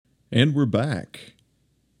And we're back.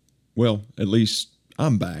 Well, at least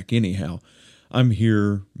I'm back anyhow. I'm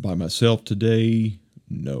here by myself today.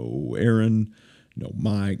 No Aaron, no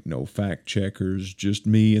Mike, no fact checkers, just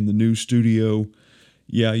me in the new studio.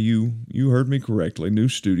 Yeah, you heard me correctly. New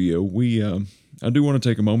studio. I do want to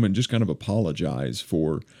take a moment and just kind of apologize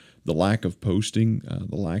for the lack of posting,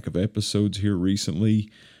 the lack of episodes here recently.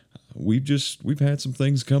 We've had some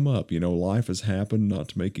things come up. Life has happened. Not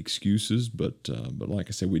to make excuses, but like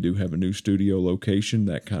I said, we do have a new studio location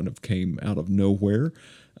that kind of came out of nowhere.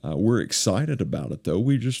 We're excited about it though.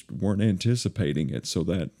 We just weren't anticipating it, so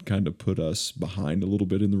that kind of put us behind a little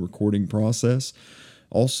bit in the recording process.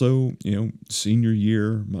 Also, senior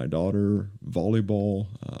year, my daughter, volleyball,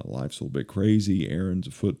 life's a little bit crazy. Aaron's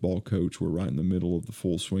a football coach. We're right in the middle of the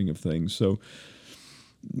full swing of things. So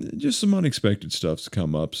just some unexpected stuff's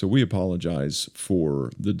come up, so we apologize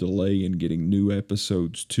for the delay in getting new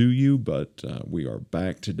episodes to you, but we are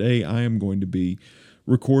back today. I am going to be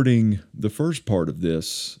recording the first part of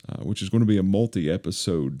this, which is going to be a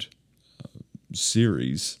multi-episode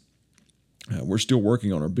series. We're still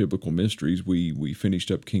working on our biblical mysteries. We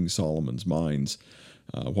finished up King Solomon's Mines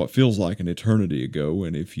what feels like an eternity ago,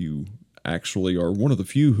 and if you actually are one of the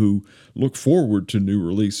few who look forward to new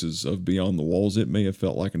releases of Beyond the Walls, it may have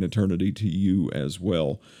felt like an eternity to you as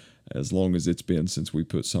well, as long as it's been since we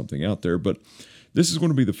put something out there. But this is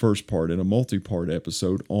going to be the first part in a multi-part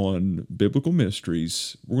episode on biblical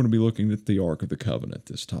mysteries. We're going to be looking at the Ark of the Covenant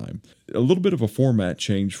this time. A little bit of a format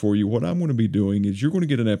change for you. What I'm going to be doing is you're going to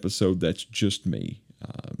get an episode that's just me.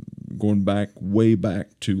 Going back, way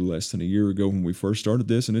back to less than a year ago when we first started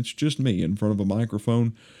this, and it's just me in front of a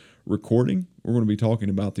microphone recording. We're going to be talking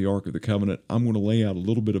about the Ark of the Covenant. I'm going to lay out a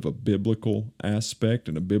little bit of a biblical aspect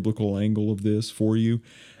and a biblical angle of this for you.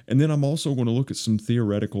 And then I'm also going to look at some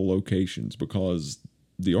theoretical locations, because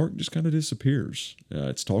the Ark just kind of disappears.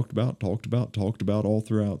 It's talked about all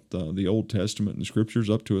throughout the Old Testament and the Scriptures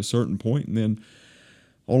up to a certain point, and then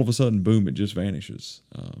all of a sudden, boom, it just vanishes.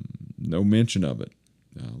 No mention of it.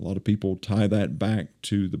 A lot of people tie that back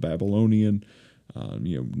to the Babylonian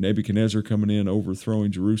Nebuchadnezzar coming in,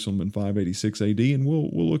 overthrowing Jerusalem in 586 AD, and we'll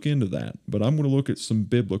look into that. But I'm going to look at some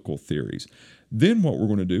biblical theories. Then what we're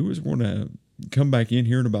going to do is we're going to come back in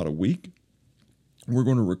here in about a week. We're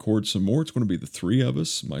going to record some more. It's going to be the three of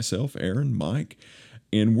us, myself, Aaron, Mike,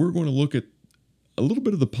 and we're going to look at a little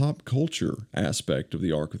bit of the pop culture aspect of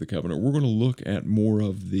the Ark of the Covenant. We're going to look at more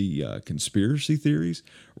of the conspiracy theories.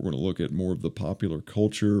 We're going to look at more of the popular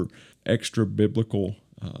culture, extra biblical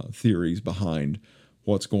theories behind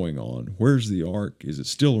what's going on. Where's the Ark? Is it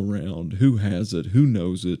still around? Who has it? Who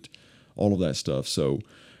knows it? All of that stuff. So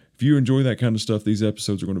if you enjoy that kind of stuff, these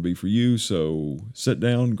episodes are going to be for you. So sit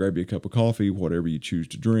down, grab you a cup of coffee, whatever you choose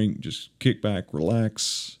to drink. Just kick back,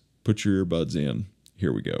 relax, put your earbuds in.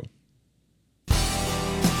 Here we go.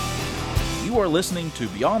 You are listening to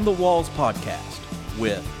Beyond the Walls podcast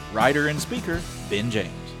with writer and speaker Ben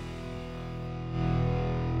James.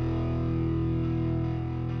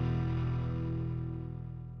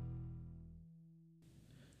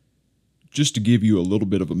 Just to give you a little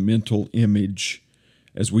bit of a mental image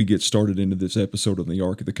as we get started into this episode of the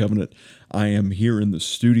Ark of the Covenant, I am here in the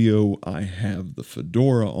studio. I have the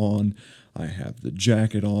fedora on. I have the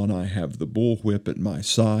jacket on. I have the bullwhip at my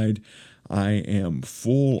side. I am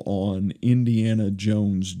full on Indiana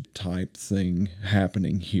Jones type thing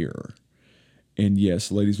happening here. And yes,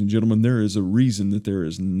 ladies and gentlemen, there is a reason that there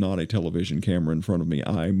is not a television camera in front of me.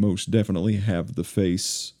 I most definitely have the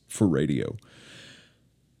face for radio.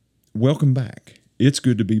 Welcome back. It's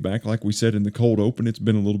good to be back. Like we said in the cold open, it's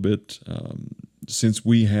been a little bit since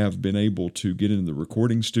we have been able to get into the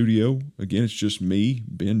recording studio. Again, it's just me,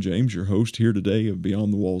 Ben James, your host here today of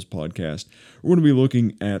Beyond the Walls podcast. We're going to be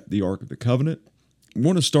looking at the Ark of the Covenant. I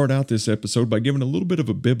want to start out this episode by giving a little bit of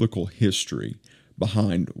a biblical history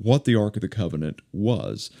behind what the Ark of the Covenant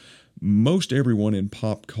was. Most everyone in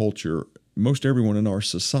pop culture, most everyone in our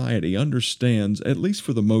society understands, at least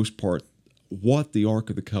for the most part, what the Ark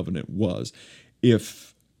of the Covenant was.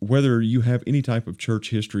 Whether you have any type of church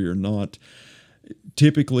history or not,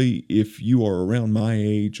 typically if you are around my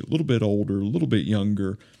age, a little bit older, a little bit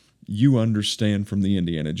younger, you understand from the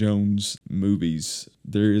Indiana Jones movies,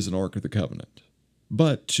 there is an Ark of the Covenant.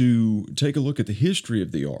 But to take a look at the history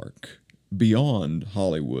of the Ark, beyond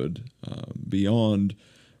Hollywood, beyond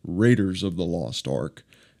Raiders of the Lost Ark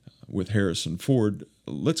with Harrison Ford,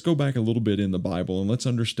 let's go back a little bit in the Bible and let's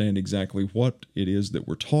understand exactly what it is that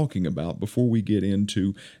we're talking about before we get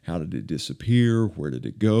into how did it disappear, where did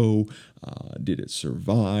it go, did it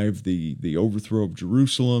survive the overthrow of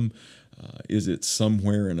Jerusalem, Is it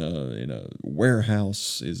somewhere in a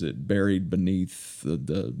warehouse? Is it buried beneath the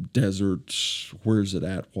desert? Where's it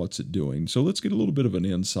at? What's it doing? So let's get a little bit of an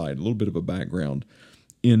insight, a little bit of a background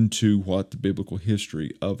into what the biblical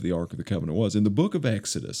history of the Ark of the Covenant was. In the book of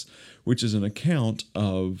Exodus, which is an account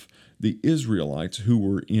of the Israelites who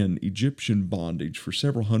were in Egyptian bondage for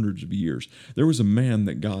several hundreds of years, there was a man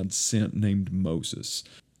that God sent named Moses.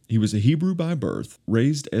 He was a Hebrew by birth,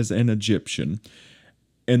 raised as an Egyptian,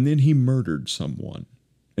 and then he murdered someone,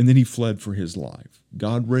 and then he fled for his life.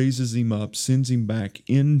 God raises him up, sends him back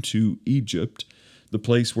into Egypt, the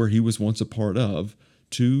place where he was once a part of,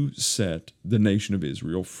 to set the nation of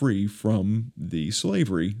Israel free from the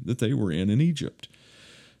slavery that they were in Egypt.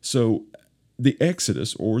 So the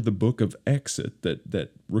Exodus, or the book of Exit,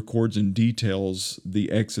 that records and details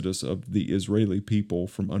the exodus of the Israeli people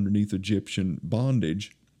from underneath Egyptian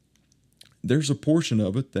bondage, there's a portion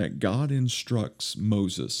of it that God instructs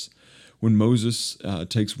Moses. When Moses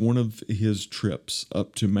takes one of his trips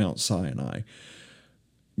up to Mount Sinai,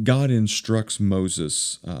 God instructs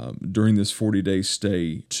Moses during this 40-day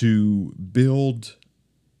stay to build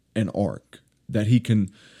an ark that he can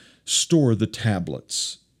store the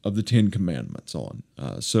tablets of the Ten Commandments on.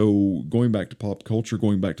 So going back to pop culture,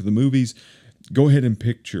 going back to the movies, go ahead and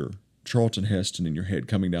picture Charlton Heston in your head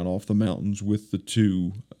coming down off the mountains with the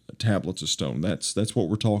two tablets of stone. That's what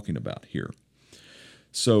we're talking about here.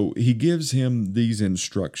 So he gives him these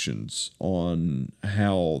instructions on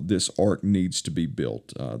how this ark needs to be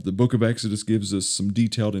built. The book of Exodus gives us some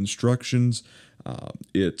detailed instructions.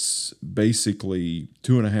 It's basically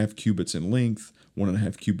 2.5 cubits in length,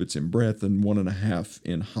 1.5 cubits in breadth, and 1.5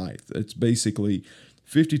 in height. It's basically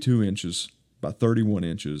 52 inches by 31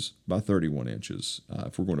 inches by 31 inches,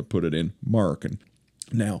 if we're going to put it in American.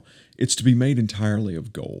 Now, it's to be made entirely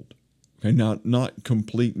of gold. Okay, not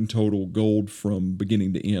complete and total gold from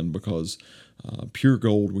beginning to end, because pure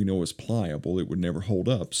gold we know is pliable. It would never hold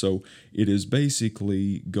up. So it is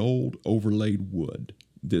basically gold overlaid wood,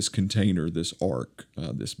 this container, this ark,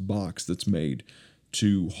 this box that's made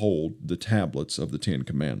to hold the tablets of the Ten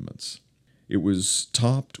Commandments. It was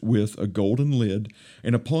topped with a golden lid,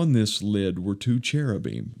 and upon this lid were two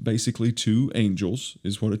cherubim, basically two angels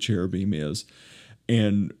is what a cherubim is,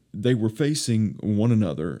 and they were facing one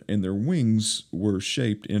another, and their wings were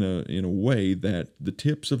shaped in a way that the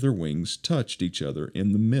tips of their wings touched each other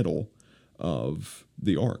in the middle of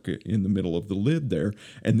the ark, in the middle of the lid there.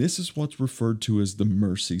 And this is what's referred to as the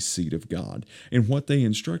mercy seat of God. And what they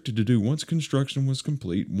instructed to do once construction was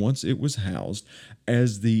complete, once it was housed,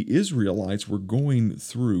 as the Israelites were going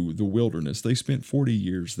through the wilderness, they spent 40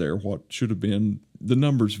 years there, what should have been, the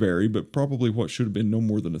numbers vary, but probably what should have been no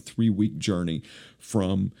more than a 3-week journey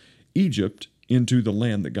from Egypt into the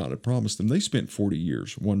land that God had promised them. They spent 40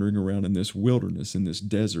 years wandering around in this wilderness, in this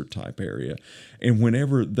desert type area. And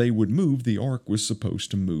whenever they would move, the ark was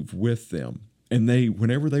supposed to move with them. And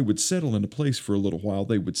whenever they would settle in a place for a little while,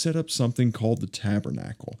 they would set up something called the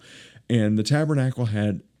tabernacle. And the tabernacle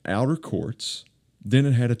had outer courts, then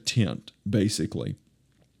it had a tent, basically.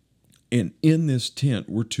 And in this tent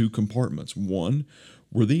were two compartments. One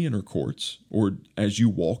were the inner courts, or as you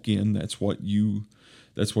walk in, that's what you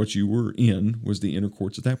were in, was the inner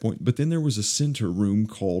courts at that point. But then there was a center room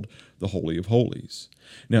called the Holy of Holies.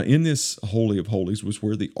 Now, in this Holy of Holies was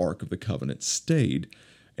where the Ark of the Covenant stayed,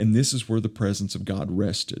 and this is where the presence of God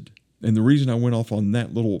rested. And the reason I went off on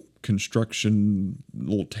that little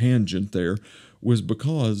tangent there was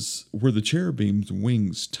because where the cherubim's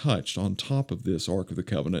wings touched on top of this Ark of the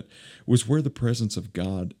Covenant was where the presence of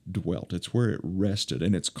God dwelt. It's where it rested,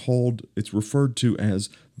 and it's referred to as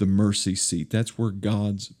the mercy seat. That's where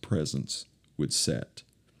God's presence would set.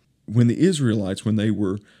 When the Israelites, when they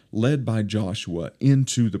were led by Joshua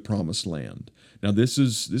into the promised land. Now this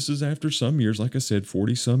is after some years, like I said,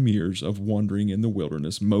 40-some years of wandering in the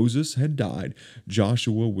wilderness. Moses had died,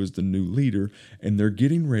 Joshua was the new leader, and they're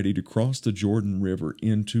getting ready to cross the Jordan River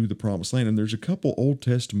into the promised land. And there's a couple Old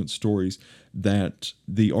Testament stories that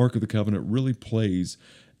the Ark of the Covenant really plays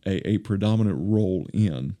a predominant role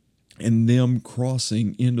in. And them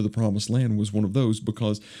crossing into the promised land was one of those,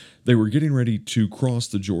 because they were getting ready to cross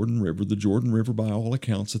the Jordan River. The Jordan River, by all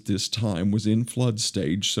accounts at this time, was in flood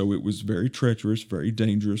stage, so it was very treacherous, very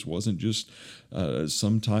dangerous. It wasn't just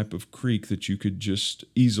some type of creek that you could just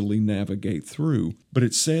easily navigate through. But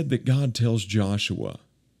it said that God tells Joshua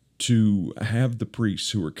to have the priests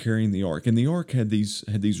who were carrying the ark, and the ark had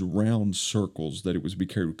these round circles that it was to be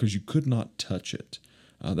carried, because you could not touch it.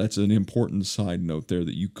 That's an important side note there,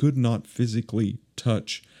 that you could not physically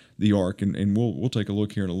touch the ark, and we'll take a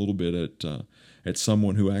look here in a little bit at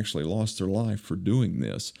someone who actually lost their life for doing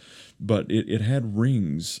this. But it had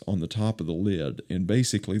rings on the top of the lid, and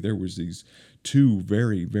basically there was these two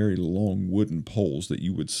very, very long wooden poles that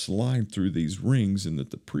you would slide through these rings, and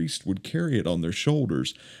that the priest would carry it on their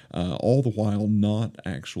shoulders, all the while not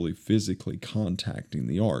actually physically contacting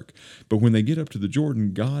the ark. But when they get up to the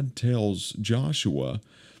Jordan, God tells Joshua,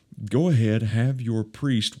 go ahead, have your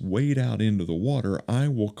priest wade out into the water. I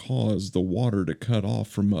will cause the water to cut off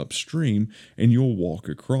from upstream, and you'll walk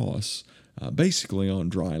across, basically on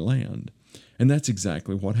dry land. And that's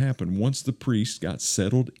exactly what happened. Once the priest got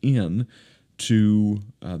settled in to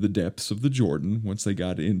the depths of the Jordan, once they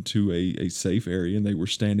got into a safe area and they were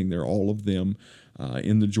standing there, all of them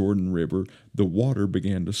in the Jordan River, the water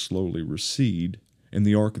began to slowly recede, and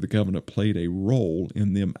the Ark of the Covenant played a role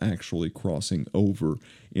in them actually crossing over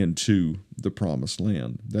into the Promised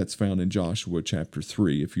Land. That's found in Joshua chapter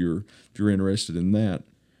 3, if you're interested in that.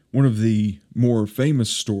 One of the more famous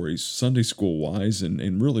stories, Sunday school-wise,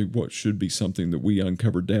 and really what should be something that we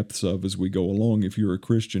uncover depths of as we go along if you're a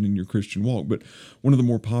Christian in your Christian walk, but one of the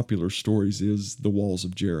more popular stories is the walls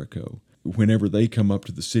of Jericho. Whenever they come up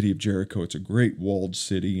to the city of Jericho, it's a great walled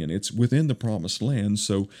city, and it's within the Promised Land,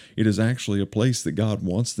 so it is actually a place that God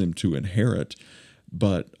wants them to inherit.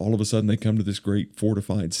 But all of a sudden they come to this great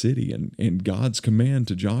fortified city, and God's command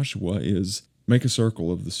to Joshua is, make a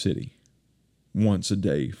circle of the city once a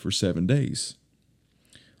day for 7 days.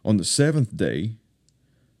 On the seventh day,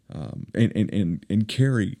 and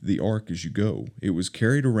carry the ark as you go. It was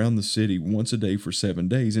carried around the city once a day for 7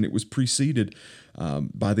 days, and it was preceded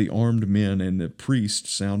by the armed men and the priest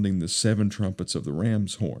sounding the 7 trumpets of the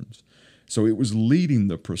ram's horns. So it was leading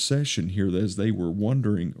the procession here as they were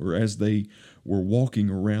wandering, or as they were walking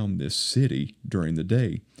around this city during the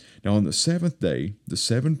day. Now on the 7th day, the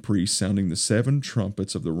 7 priests sounding the 7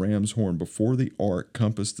 trumpets of the ram's horn before the ark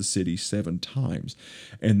compassed the city 7 times.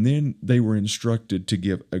 And then they were instructed to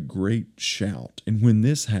give a great shout. And when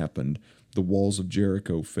this happened, the walls of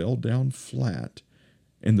Jericho fell down flat,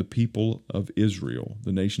 and the people of Israel,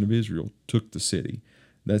 the nation of Israel, took the city.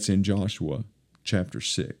 That's in Joshua chapter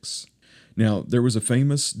 6. Now, there was a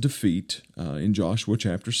famous defeat in Joshua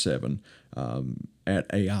chapter 7 at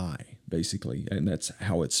Ai, basically, and that's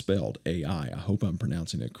how it's spelled, Ai. I hope I'm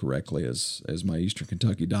pronouncing it correctly, as my Eastern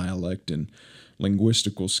Kentucky dialect and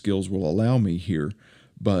linguistical skills will allow me here.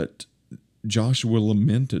 But Joshua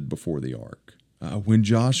lamented before the ark. When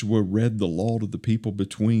Joshua read the law to the people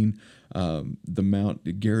between the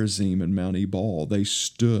Mount Gerizim and Mount Ebal, they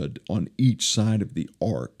stood on each side of the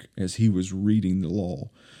ark as he was reading the law.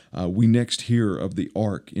 We next hear of the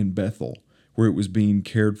ark in Bethel, where it was being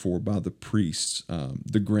cared for by the priests,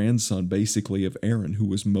 the grandson basically of Aaron, who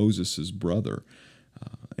was Moses' brother.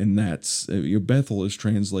 And that's, Bethel is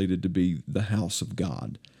translated to be the house of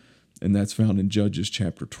God. And that's found in Judges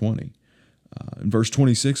chapter 20. In verse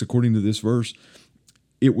 26, according to this verse,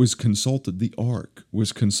 it was consulted, the ark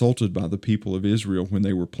was consulted by the people of Israel when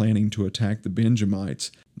they were planning to attack the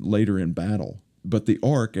Benjamites later in battle. But the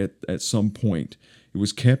ark, at some point, it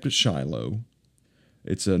was kept at Shiloh.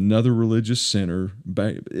 It's another religious center.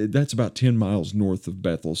 That's about 10 miles north of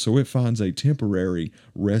Bethel. So it finds a temporary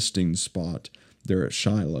resting spot there at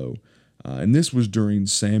Shiloh. And this was during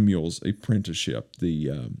Samuel's apprenticeship,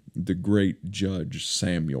 the great judge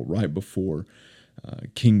Samuel, right before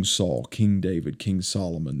King Saul, King David, King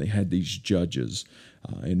Solomon. They had these judges,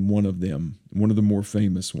 and one of the more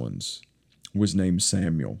famous ones, was named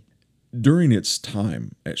Samuel. During its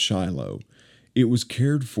time at Shiloh, it was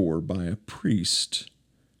cared for by a priest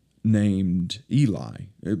named Eli,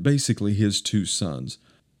 basically his 2 sons.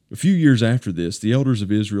 A few years after this, the elders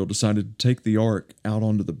of Israel decided to take the ark out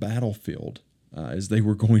onto the battlefield as they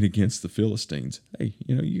were going against the Philistines. Hey,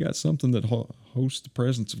 you got something that hosts the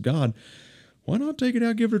presence of God. Why not take it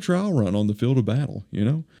out, give it a trial run on the field of battle,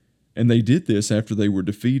 And they did this after they were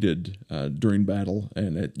defeated during battle,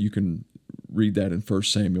 and you can read that in 1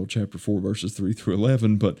 Samuel chapter 4, verses 3 through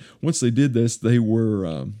 11. But once they did this, they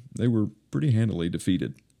were pretty handily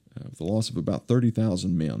defeated, with the loss of about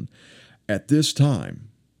 30,000 men. It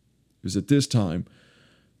was at this time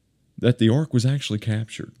that the ark was actually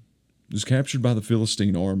captured. It was captured by the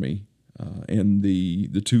Philistine army, and the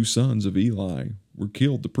 2 sons of Eli were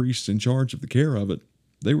killed. The priests in charge of the care of it,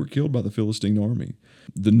 they were killed by the Philistine army.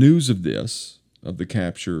 The news of the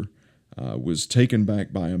capture, was taken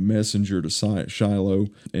back by a messenger to Shiloh,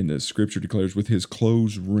 and the scripture declares, with his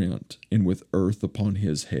clothes rent and with earth upon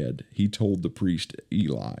his head, he told the priest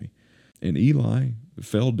Eli. And Eli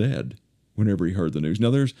fell dead whenever he heard the news. Now,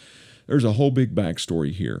 there's there's a whole big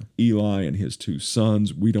backstory here. Eli and his two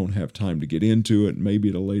sons, we don't have time to get into it. Maybe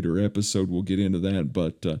at a later episode we'll get into that,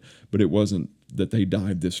 but it wasn't that they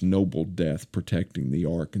died this noble death protecting the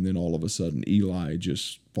ark, and then all of a sudden Eli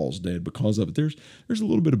just falls dead because of it. There's a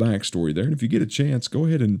little bit of backstory there, and if you get a chance, go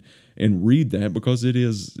ahead and read that, because it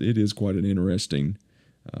is quite an interesting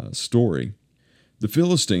story. The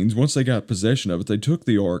Philistines, once they got possession of it, they took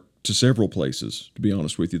the ark to several places, to be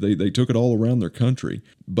honest with you. They took it all around their country.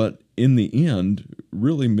 But in the end,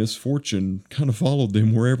 really misfortune kind of followed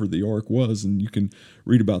them wherever the ark was, and you can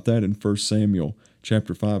read about that in 1 Samuel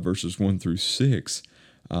chapter 5, verses 1 through 6.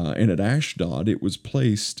 And at Ashdod, it was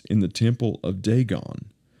placed in the temple of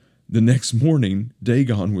Dagon. The next morning,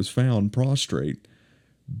 Dagon was found prostrate,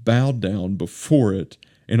 bowed down before it,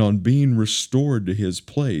 and on being restored to his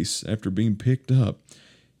place after being picked up,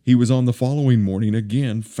 he was on the following morning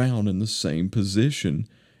again found in the same position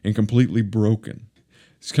and completely broken.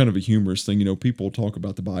 It's kind of a humorous thing. People talk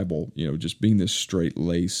about the Bible, just being this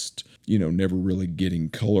straight-laced, never really getting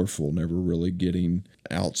colorful, never really getting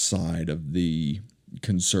outside of the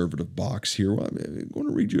conservative box here. Well, I'm going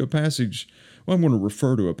to read you a passage. Well, I'm going to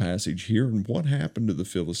refer to a passage here and what happened to the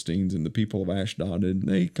Philistines and the people of Ashdod, and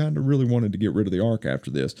they kind of really wanted to get rid of the ark after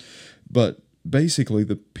this. But basically,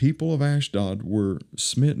 the people of Ashdod were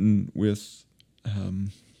smitten with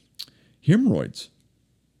hemorrhoids.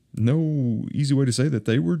 No easy way to say that.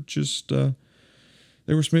 They were just,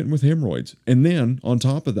 they were smitten with hemorrhoids. And then, on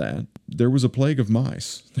top of that, there was a plague of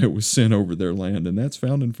mice that was sent over their land, and that's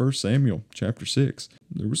found in 1 Samuel chapter 6.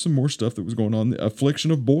 There was some more stuff that was going on. The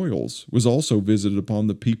affliction of boils was also visited upon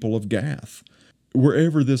the people of Gath.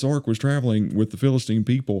 Wherever this ark was traveling with the Philistine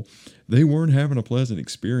people, they weren't having a pleasant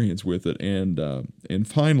experience with it, and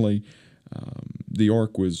finally, the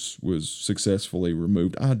ark was successfully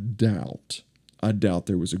removed. I doubt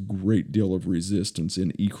there was a great deal of resistance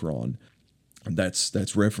in Ekron.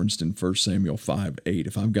 That's referenced in 1 Samuel 5:8.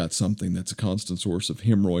 If I've got something that's a constant source of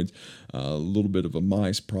hemorrhoids, a little bit of a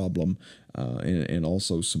mice problem, and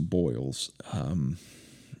also some boils.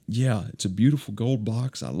 Yeah, it's a beautiful gold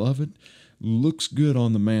box. I love it. Looks good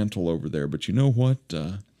on the mantle over there, but you know what?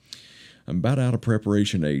 I'm about out of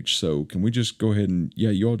preparation H, so can we just go ahead and,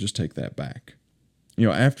 you all just take that back.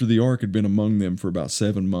 After the ark had been among them for about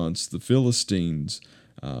 7 months, the Philistines,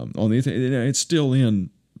 it's still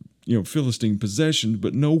in, Philistine possession,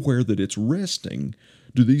 but nowhere that it's resting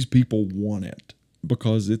do these people want it,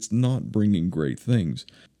 because it's not bringing great things.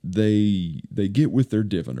 They get with their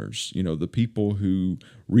diviners, the people who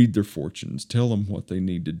read their fortunes, tell them what they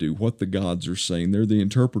need to do, what the gods are saying. They're the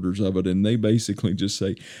interpreters of it, and they basically just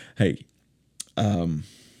say, hey,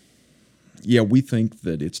 we think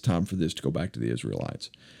that it's time for this to go back to the Israelites.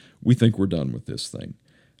 We think we're done with this thing.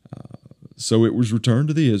 So it was returned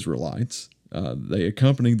to the Israelites. They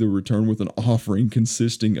accompanied the return with an offering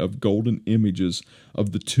consisting of golden images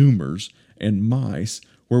of the tumors and mice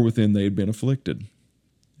wherewithin they had been afflicted.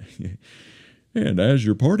 And as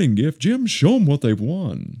your parting gift, Jim, show them what they've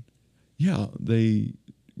won. Yeah,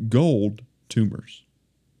 gold tumors,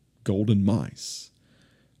 golden mice.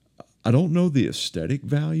 I don't know the aesthetic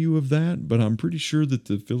value of that, but I'm pretty sure that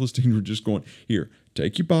the Philistines were just going, here,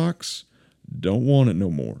 take your box, don't want it no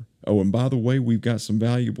more. Oh, and by the way, we've got some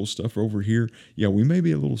valuable stuff over here. Yeah, we may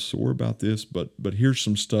be a little sore about this, but here's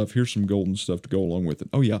some stuff, here's some golden stuff to go along with it.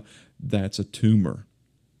 Oh yeah, that's a tumor.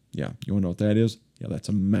 Yeah, you want to know what that is? Yeah, that's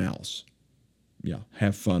a mouse. Yeah,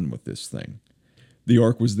 have fun with this thing. The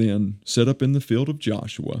ark was then set up in the field of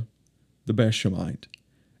Joshua, the Beth-Shemite,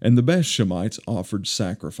 and the Beth-Shemites offered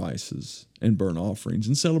sacrifices and burnt offerings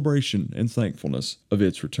in celebration and thankfulness of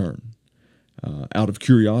its return. Out of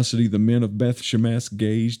curiosity, the men of Beth-Shemesh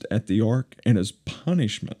gazed at the ark, and as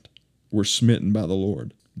punishment were smitten by the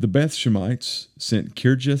Lord. The Beth-Shemites sent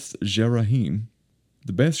Kirjath-Jearim.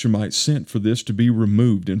 The Beth-Shemites sent for this to be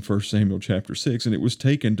removed in 1 Samuel chapter 6, and it was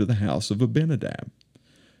taken to the house of Abinadab,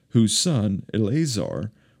 whose son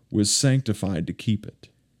Eleazar was sanctified to keep it.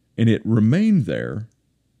 And it remained there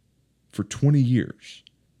for 20 years.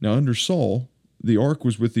 Now under Saul, the ark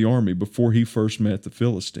was with the army before he first met the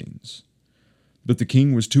Philistines. But the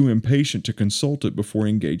king was too impatient to consult it before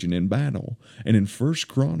engaging in battle. And in 1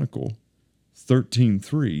 Chronicle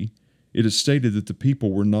 13:3, it is stated that the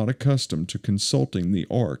people were not accustomed to consulting the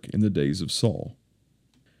ark in the days of Saul.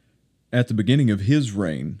 At the beginning of his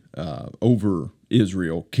reign over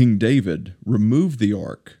Israel, King David removed the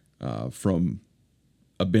ark from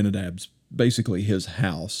Abinadab's, basically his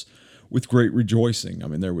house, with great rejoicing. I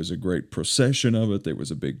mean, there was a great procession of it. There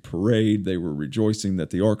was a big parade. They were rejoicing that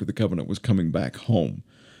the Ark of the Covenant was coming back home.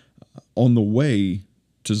 On the way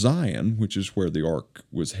to Zion, which is where the Ark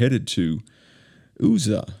was headed to,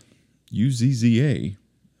 Uzzah Uzzah,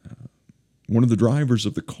 one of the drivers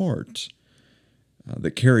of the cart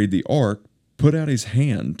that carried the ark, put out his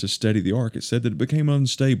hand to steady the ark. It said that it became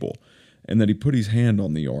unstable and that he put his hand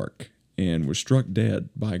on the ark and was struck dead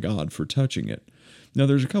by God for touching it. Now,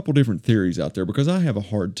 there's a couple different theories out there because I have a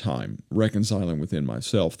hard time reconciling within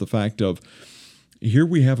myself the fact of here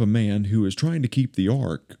we have a man who is trying to keep the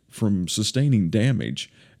ark from sustaining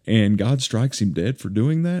damage, and God strikes him dead for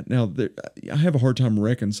doing that. Now, I have a hard time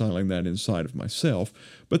reconciling that inside of myself,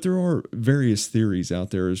 but there are various theories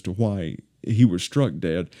out there as to why he was struck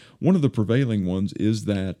dead. One of the prevailing ones is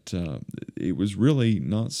that it was really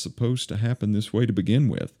not supposed to happen this way to begin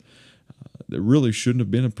with. There really shouldn't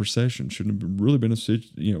have been a procession, shouldn't have really been a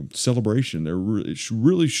celebration. It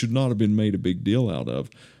really should not have been made a big deal out of,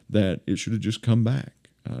 that it should have just come back.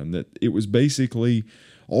 And that it was basically,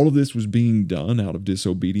 all of this was being done out of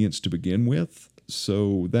disobedience to begin with.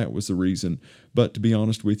 So that was the reason. But to be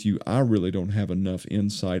honest with you, I really don't have enough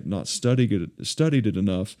insight, not studied it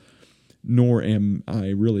enough, nor am I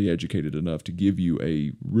really educated enough to give you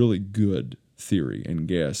a really good theory and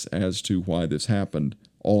guess as to why this happened.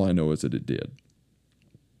 All I know is that it did.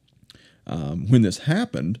 When this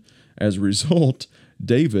happened, as a result,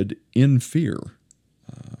 David, in fear,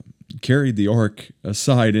 carried the ark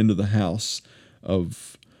aside into the house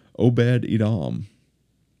of Obed-Edom,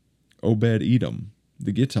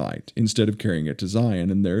 the Gittite, instead of carrying it to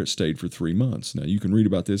Zion, and there it stayed for 3 months. Now, you can read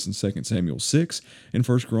about this in 2 Samuel 6 and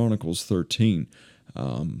 1 Chronicles 13.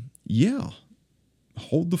 Hold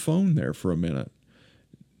the phone there for a minute.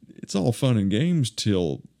 It's all fun and games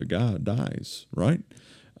till a guy dies, right?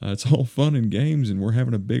 It's all fun and games, and we're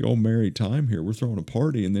having a big old merry time here. We're throwing a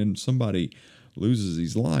party, and then somebody loses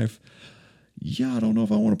his life. I don't know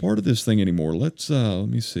if I want a part of this thing anymore. Let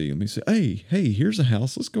me see. Hey, here's a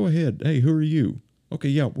house. Let's go ahead. Hey, who are you?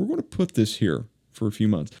 Okay, we're going to put this here for a few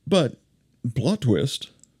months. But, plot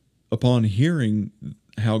twist, upon hearing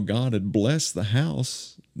how God had blessed the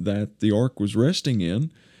house that the ark was resting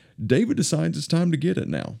in, David decides it's time to get it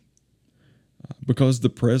now. Because the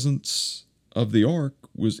presence of the ark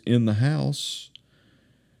was in the house,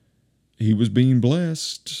 he was being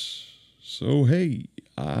blessed. So, hey,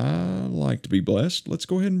 I like to be blessed. Let's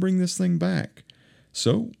go ahead and bring this thing back.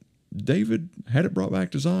 So, David had it brought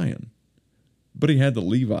back to Zion, but he had the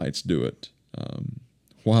Levites do it,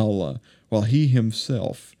 while he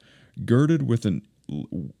himself girded with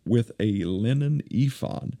a linen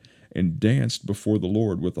ephod and danced before the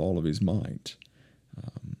Lord with all of his might.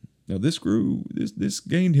 Now, this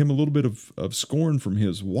gained him a little bit of scorn from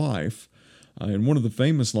his wife. In one of the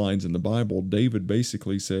famous lines in the Bible, David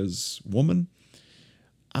basically says, "Woman,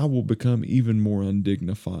 I will become even more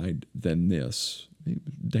undignified than this."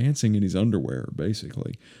 Dancing in his underwear,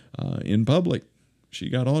 basically, in public. She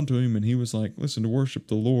got onto him, and he was like, listen, to worship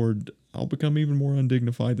the Lord, I'll become even more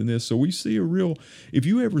undignified than this. So we see if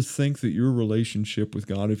you ever think that your relationship with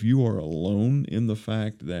God, if you are alone in the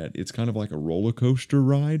fact that it's kind of like a roller coaster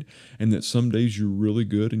ride, and that some days you're really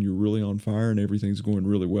good and you're really on fire and everything's going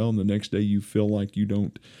really well, and the next day you feel like you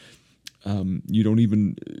don't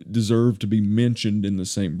even deserve to be mentioned in the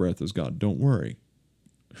same breath as God, don't worry.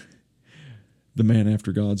 The man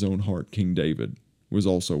after God's own heart, King David, was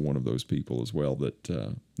also one of those people as well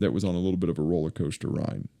that was on a little bit of a roller coaster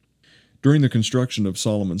ride. During the construction of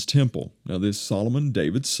Solomon's temple, now this Solomon,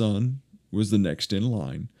 David's son, was the next in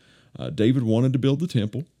line. David wanted to build the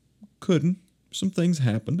temple, couldn't. Some things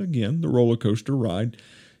happened. Again, the roller coaster ride.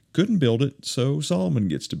 Couldn't build it, so Solomon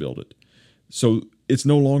gets to build it. So it's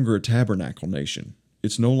no longer a tabernacle nation.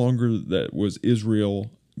 It's no longer that was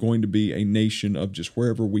Israel going to be a nation of just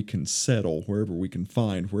wherever we can settle, wherever we can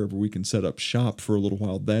find, wherever we can set up shop for a little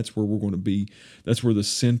while. That's where we're going to be. That's where the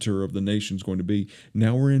center of the nation's going to be.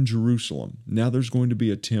 Now we're in Jerusalem. Now there's going to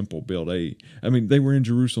be a temple built. They were in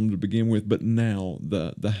Jerusalem to begin with, but now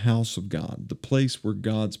the house of God, the place where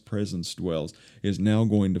God's presence dwells, is now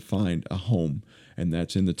going to find a home, and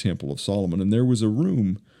that's in the Temple of Solomon. And there was a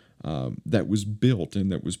room that was built and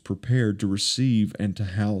that was prepared to receive and to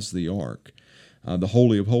house the ark. The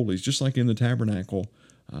Holy of Holies, just like in the tabernacle,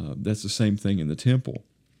 that's the same thing in the temple.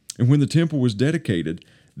 And when the temple was dedicated,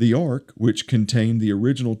 the ark, which contained the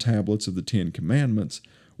original tablets of the 10 Commandments,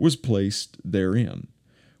 was placed therein.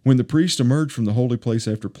 When the priest emerged from the holy place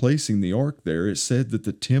after placing the ark there, it said that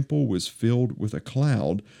the temple was filled with a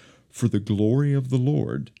cloud, for the glory of the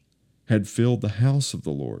Lord had filled the house of the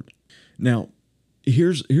Lord. Now,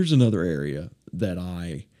 here's another area that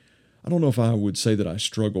I don't know if I would say that I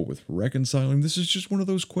struggle with reconciling. This is just one of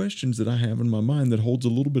those questions that I have in my mind that holds a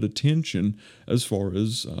little bit of tension as far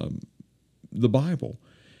as the Bible.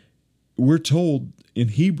 We're told in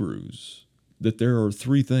Hebrews that there are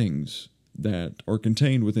three things that are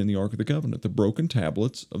contained within the Ark of the Covenant: the broken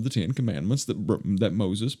tablets of the Ten Commandments that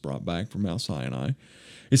Moses brought back from Mount Sinai.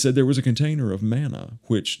 It said there was a container of manna,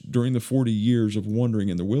 which during the 40 years of wandering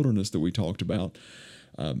in the wilderness that we talked about,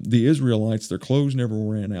 the Israelites, their clothes never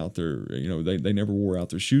ran out. They never wore out.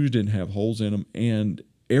 Their shoes didn't have holes in them. And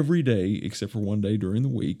every day, except for one day during the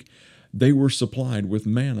week, they were supplied with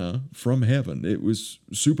manna from heaven. It was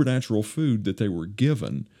supernatural food that they were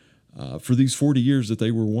given for these 40 years that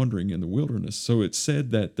they were wandering in the wilderness. So it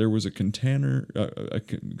said that there was a container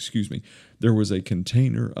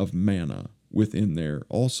of manna within there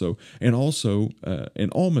also, and also an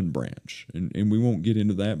almond branch. And we won't get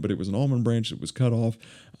into that, but it was an almond branch that was cut off.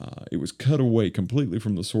 It was cut away completely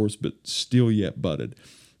from the source, but still yet budded.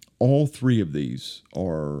 All three of these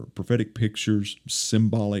are prophetic pictures,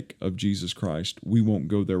 symbolic of Jesus Christ. We won't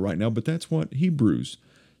go there right now, but that's what Hebrews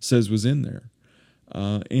says was in there.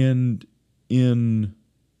 And in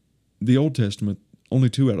the Old Testament, only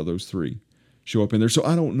two out of those three show up in there. So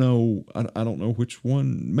I don't know which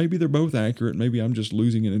one. Maybe they're both accurate. Maybe I'm just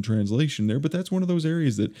losing it in translation there. But that's one of those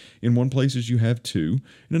areas that in one places you have two,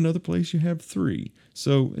 in another place you have three.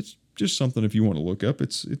 So it's just something if you want to look up.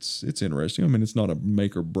 It's interesting. I mean, it's not a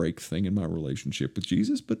make or break thing in my relationship with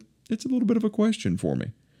Jesus, but it's a little bit of a question for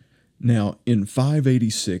me. Now, in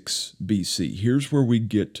 586 BC, here's where we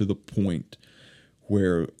get to the point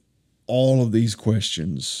where all of these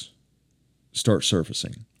questions start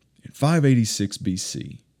surfacing. In 586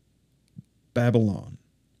 BC, Babylon,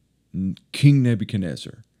 King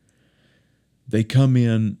Nebuchadnezzar, they come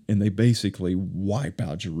in and they basically wipe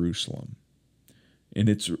out Jerusalem. And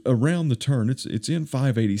it's around the turn, it's in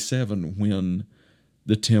 587 when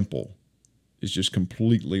the temple is just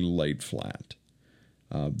completely laid flat.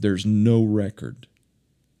 There's no record.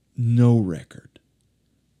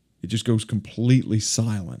 It just goes completely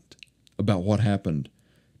silent about what happened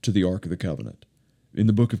to the Ark of the Covenant. In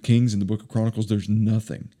the book of Kings and the book of Chronicles, there's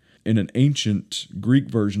nothing. In an ancient Greek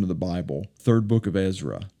version of the Bible, third book of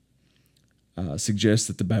Ezra, suggests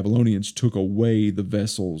that the Babylonians took away the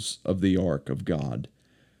vessels of the Ark of God,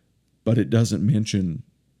 but it doesn't mention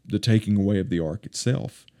the taking away of the Ark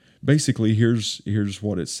itself. Basically, here's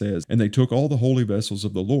what it says. And they took all the holy vessels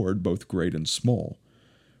of the Lord, both great and small,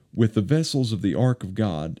 with the vessels of the Ark of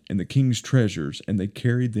God and the king's treasures, and they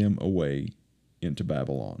carried them away into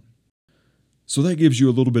Babylon. So that gives you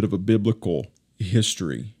a little bit of a biblical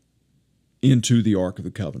history into the Ark of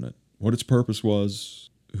the Covenant, what its purpose was,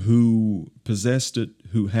 who possessed it,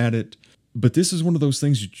 who had it. But this is one of those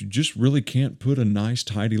things that you just really can't put a nice,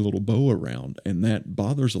 tidy little bow around, and that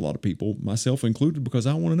bothers a lot of people, myself included, because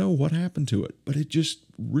I want to know what happened to it. But it just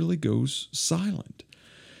really goes silent.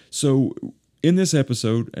 So in this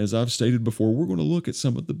episode, as I've stated before, we're going to look at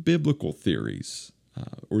some of the biblical theories,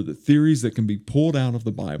 or the theories that can be pulled out of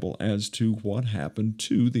the Bible as to what happened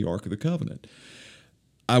to the Ark of the Covenant.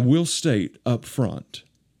 I will state up front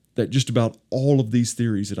that just about all of these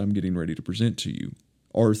theories that I'm getting ready to present to you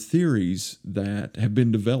are theories that have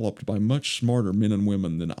been developed by much smarter men and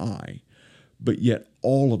women than I, but yet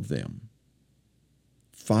all of them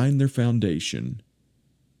find their foundation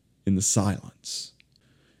in the silence.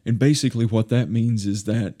 And basically what that means is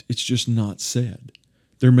that it's just not said.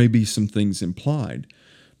 There may be some things implied,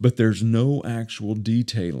 but there's no actual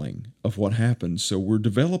detailing of what happened. So we're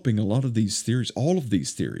developing a lot of these theories, all of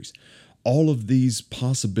these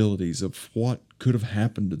possibilities of what could have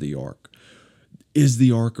happened to the Ark. Is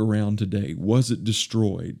the Ark around today? Was it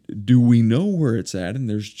destroyed? Do we know where it's at? And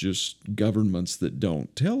there's just governments that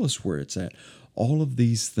don't tell us where it's at. All of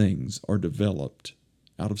these things are developed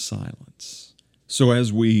out of silence. So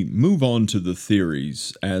as we move on to the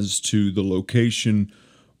theories as to the location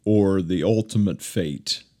or the ultimate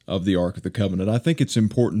fate of the Ark of the Covenant, I think it's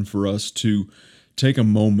important for us to take a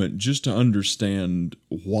moment just to understand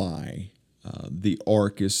why the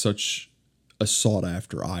Ark is such a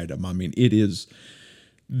sought-after item. I mean, it is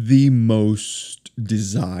the most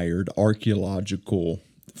desired archaeological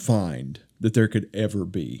find that there could ever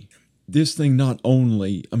be. This thing not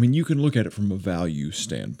only, I mean, you can look at it from a value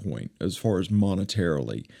standpoint as far as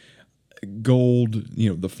monetarily. Gold,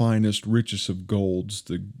 the finest, richest of golds,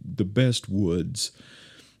 the best woods.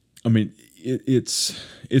 I mean, its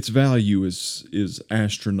value is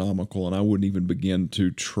astronomical, and I wouldn't even begin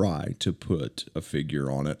to try to put a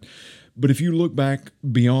figure on it. But if you look back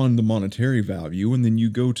beyond the monetary value and then you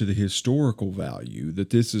go to the historical value, that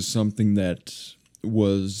this is something that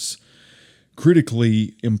was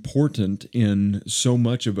critically important in so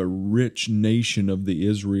much of a rich nation of the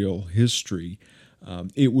Israel history,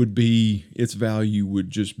 its value would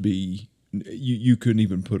just be you couldn't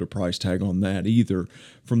even put a price tag on that either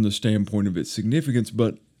from the standpoint of its significance.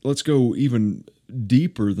 But let's go even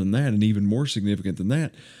deeper than that and even more significant than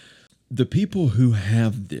that. The people who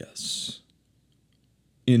have this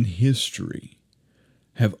in history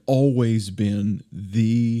have always been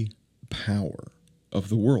the power of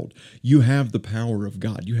the world. You have the power of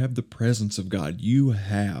God. You have the presence of God. You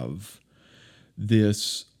have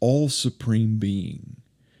this all-supreme being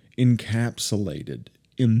encapsulated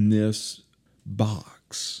in this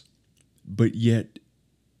box, but yet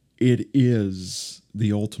it is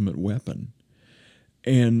the ultimate weapon.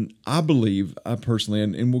 And I believe, I personally,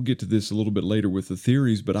 and we'll get to this a little bit later with the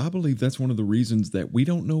theories, but I believe that's one of the reasons that we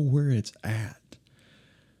don't know where it's at.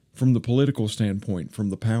 From the political standpoint, from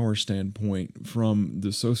the power standpoint, from the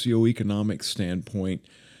socioeconomic standpoint,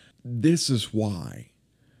 this is why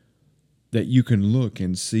that you can look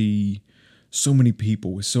and see so many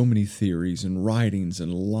people with so many theories and writings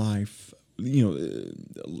and life.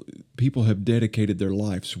 People have dedicated their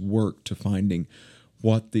life's work to finding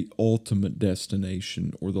what the ultimate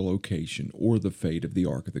destination or the location or the fate of the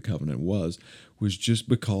Ark of the Covenant was just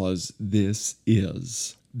because this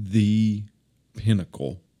is the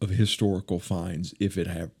pinnacle of historical finds if it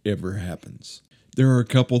ever happens. There are a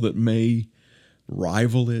couple that may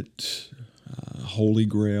rival it, Holy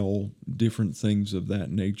Grail, different things of that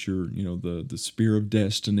nature, the Spear of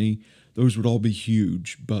Destiny. Those would all be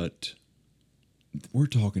huge, but we're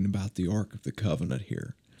talking about the Ark of the Covenant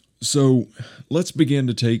here. So let's begin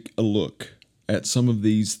to take a look at some of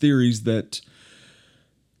these theories that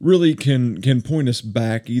really can point us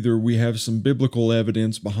back. Either we have some biblical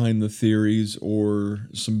evidence behind the theories or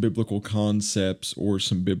some biblical concepts or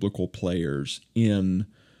some biblical players in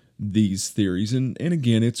these theories. And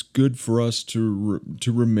again, it's good for us to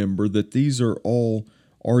remember that these are all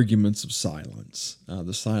arguments of silence,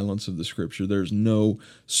 the silence of the Scripture. There's no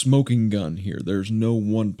smoking gun here. There's no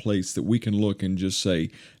one place that we can look and just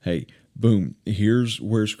say, hey, boom, here's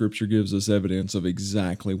where Scripture gives us evidence of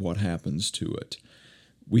exactly what happens to it.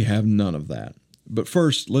 We have none of that. But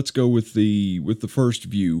first, let's go with the first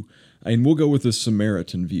view, and we'll go with the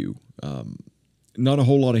Samaritan view. Not a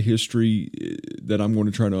whole lot of history that I'm going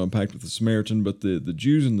to try to unpack with the Samaritan, but the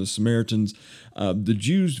Jews and the Samaritans, the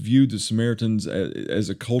Jews viewed the Samaritans as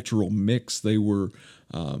a cultural mix. They weren't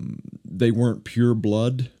pure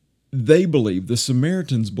blood. The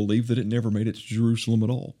Samaritans believed that it never made it to Jerusalem at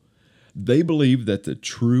all. They believed that the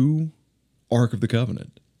true Ark of the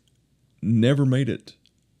Covenant never made it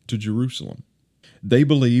to Jerusalem. They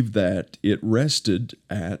believed that it rested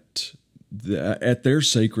at their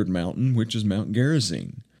sacred mountain, which is Mount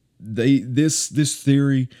Gerizim. This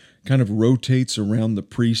theory kind of rotates around the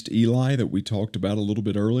priest Eli that we talked about a little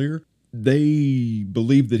bit earlier. They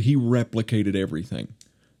believed that he replicated everything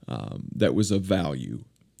that was of value,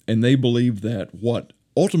 and they believed that what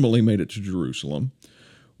ultimately made it to Jerusalem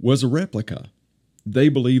was a replica. They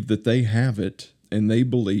believe that they have it, and they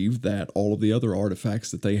believe that all of the other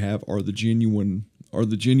artifacts that they have are the genuine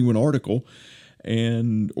article,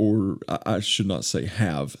 or I should not say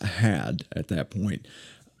had at that point,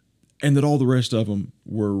 and that all the rest of them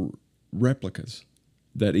were replicas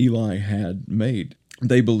that Eli had made.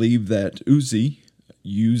 They believe that Uzzi,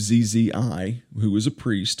 U-Z-Z-I, who was a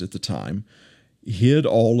priest at the time, hid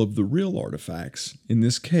all of the real artifacts in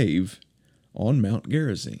this cave on Mount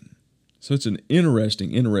Gerizim. So it's an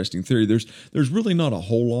interesting theory. There's really not a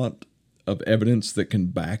whole lot of evidence that can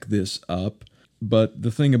back this up, but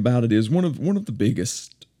the thing about it is one of the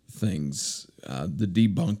biggest things, the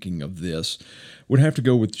debunking of this, would have to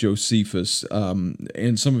go with Josephus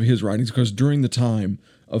and some of his writings, because during the time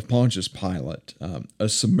of Pontius Pilate, a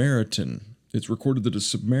Samaritan, it's recorded that a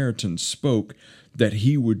Samaritan spoke that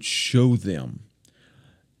he would show them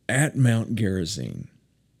at Mount Gerizim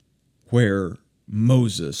where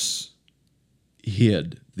Moses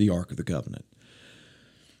hid the Ark of the Covenant.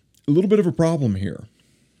 A little bit of a problem here.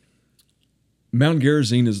 Mount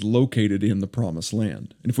Gerizim is located in the Promised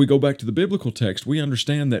Land. And if we go back to the biblical text, we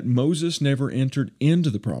understand that Moses never entered into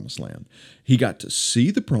the Promised Land. He got to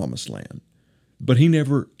see the Promised Land, but he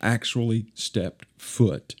never actually stepped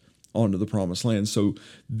foot onto the Promised Land. So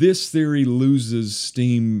this theory loses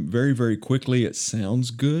steam very, very quickly. It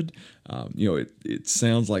sounds good. It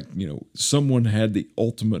sounds like, someone had the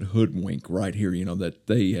ultimate hoodwink right here, that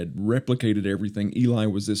they had replicated everything. Eli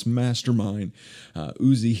was this mastermind.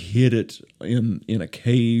 Uzzi hid it in a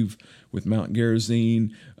cave with Mount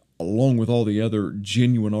Gerizim, along with all the other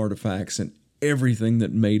genuine artifacts and everything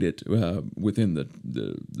that made it within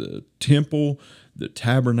the temple, the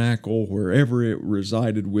tabernacle, wherever it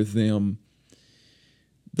resided with them.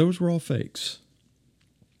 Those were all fakes.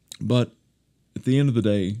 But at the end of the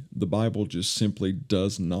day, the Bible just simply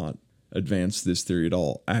does not advance this theory at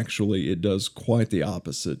all. Actually, it does quite the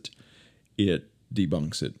opposite. It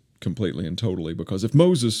debunks it completely and totally, because if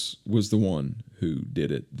Moses was the one who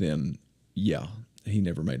did it, then yeah, he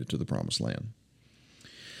never made it to the promised land.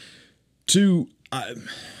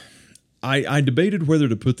 I debated whether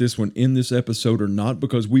to put this one in this episode or not,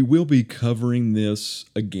 because we will be covering this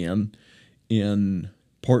again in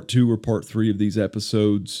part 2 or part 3 of these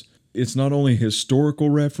episodes. It's not only historical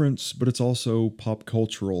reference, but it's also pop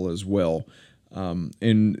cultural as well.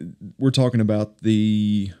 And we're talking about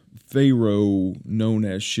the Pharaoh known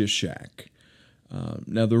as Shishak.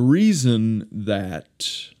 Now, the reason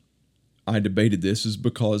that I debated this is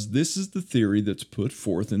because this is the theory that's put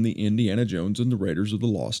forth in the Indiana Jones and the Raiders of the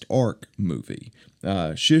Lost Ark movie.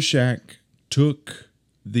 Shishak took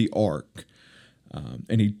the Ark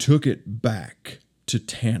and he took it back to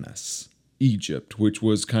Tanis, Egypt, which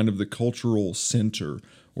was kind of the cultural center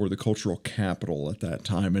or the cultural capital at that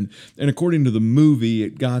time. And according to the movie,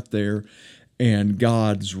 it got there, and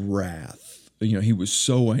God's wrath, he was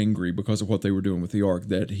so angry because of what they were doing with the ark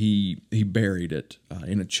that he buried it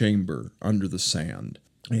in a chamber under the sand.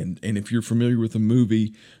 And if you're familiar with the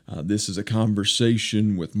movie, this is a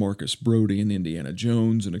conversation with Marcus Brody and Indiana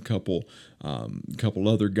Jones and a couple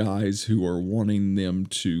other guys who are wanting them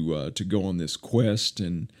to go on this quest,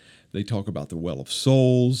 and they talk about the Well of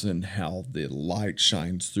Souls and how the light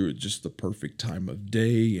shines through at just the perfect time of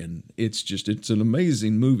day. And it's an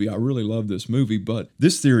amazing movie. I really love this movie. But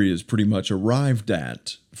this theory is pretty much arrived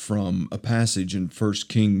at from a passage in 1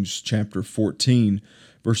 Kings chapter 14,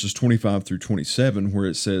 verses 25 through 27, where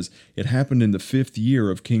it says, "It happened in the 5th year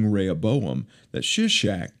of King Rehoboam that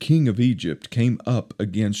Shishak, king of Egypt, came up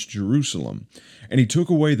against Jerusalem. And he took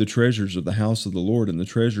away the treasures of the house of the Lord and the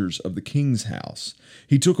treasures of the king's house.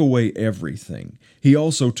 He took away everything. He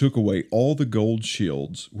also took away all the gold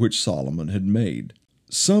shields which Solomon had made."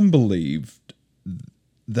 Some believed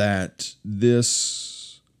that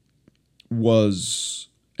this was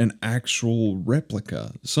an actual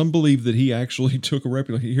replica. Some believe that he actually took a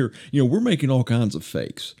replica. Here, we're making all kinds of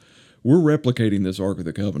fakes. We're replicating this Ark of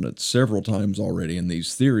the Covenant several times already in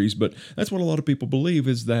these theories, but that's what a lot of people believe,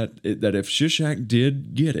 is that if Shishak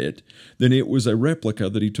did get it, then it was a replica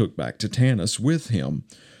that he took back to Tanis with him.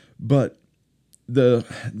 But the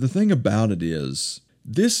thing about it is,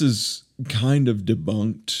 this is kind of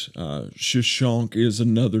debunked. Shishak is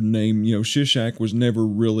another name. Shishak was never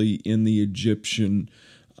really in the Egyptian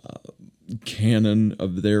canon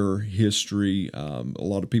of their history. A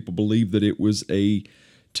lot of people believe that it was a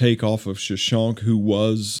takeoff of Shishak, who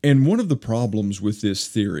was. And one of the problems with this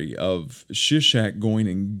theory of Shishak going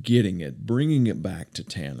and getting it, bringing it back to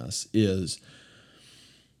Tanis, is,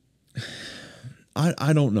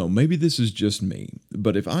 I don't know, maybe this is just me,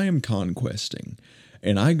 but if I am conquesting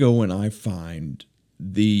and I go and I find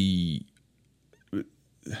the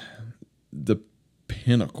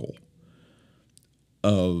pinnacle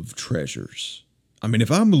of treasures. I mean, if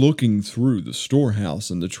I'm looking through the storehouse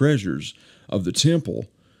and the treasures of the temple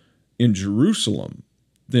in Jerusalem,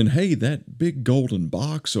 then hey, that big golden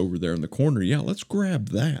box over there in the corner, yeah, let's grab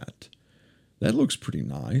that. That looks pretty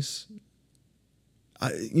nice.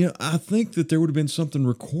 I think that there would have been something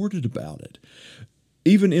recorded about it.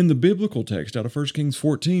 Even in the biblical text out of 1 Kings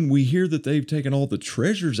 14, we hear that they've taken all the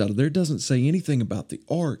treasures out of there. It doesn't say anything about the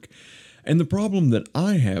ark. And the problem that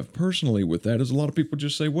I have personally with that is a lot of people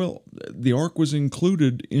just say, well, the ark was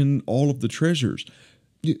included in all of the treasures.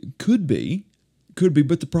 It could be,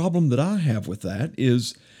 but the problem that I have with that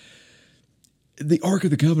is the Ark of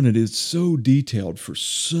the Covenant is so detailed for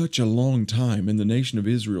such a long time in the nation of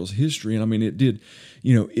Israel's history. And I mean, it did,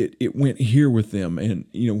 it went here with them. And,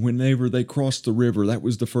 whenever they crossed the river, that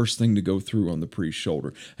was the first thing to go through on the priest's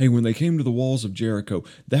shoulder. Hey, when they came to the walls of Jericho,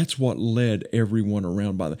 that's what led everyone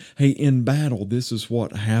around by them. Hey, in battle, this is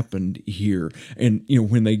what happened here. And,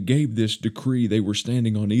 when they gave this decree, they were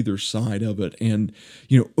standing on either side of it. And,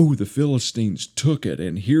 the Philistines took it,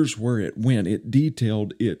 and here's where it went. It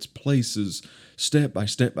detailed its places step by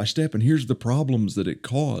step by step, and here's the problems that it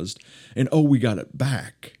caused, and we got it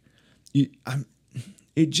back.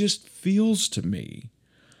 It just feels to me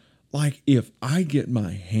like if I get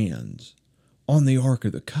my hands on the Ark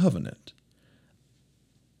of the Covenant,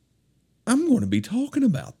 I'm going to be talking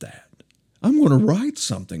about that. I'm going to write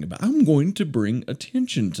something about it. I'm going to bring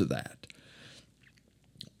attention to that.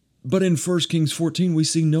 But in 1 Kings 14, we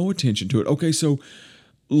see no attention to it. Okay, so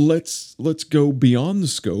let's go beyond the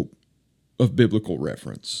scope of biblical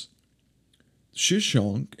reference.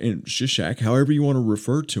 Shishak, however you want to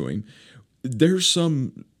refer to him, there's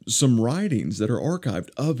some some writings that are archived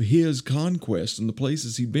of his conquest and the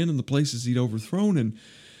places he'd been and the places he'd overthrown, and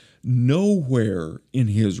nowhere in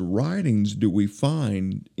his writings do we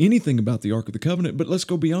find anything about the Ark of the Covenant. But let's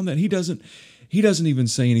go beyond that. He doesn't even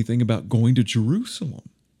say anything about going to Jerusalem.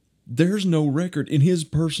 There's no record in his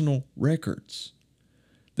personal records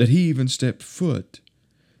that he even stepped foot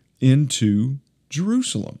into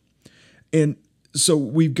Jerusalem. And so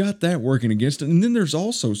we've got that working against it. And then there's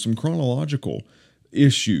also some chronological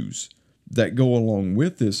issues that go along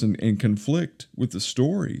with this and conflict with the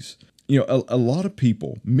stories. You know, a lot of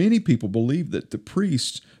people, many people believe that the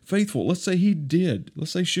priests, faithful, let's say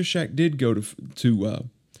Shishak did go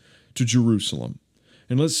to Jerusalem.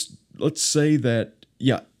 And let's say that,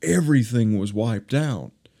 everything was wiped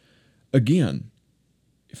out. Again,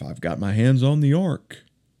 if I've got my hands on the ark,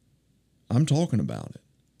 I'm talking about it.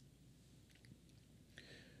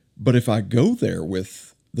 But if I go there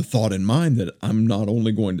with the thought in mind that I'm not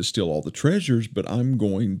only going to steal all the treasures, but I'm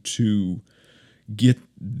going to get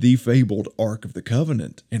the fabled Ark of the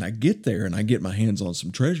Covenant, and I get there and I get my hands on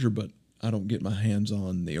some treasure, but I don't get my hands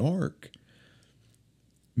on the ark,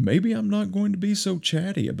 maybe I'm not going to be so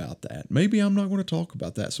chatty about that. Maybe I'm not going to talk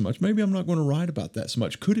about that so much. Maybe I'm not going to write about that so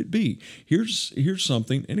much. Could it be? Here's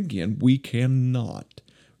something, and again, we cannot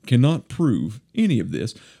prove any of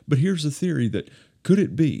this, but here's the theory that could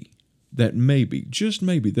it be that maybe, just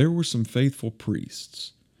maybe, there were some faithful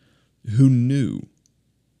priests who knew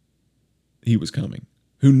he was coming,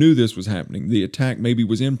 who knew this was happening. The attack maybe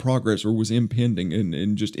was in progress or was impending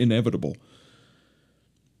and just inevitable.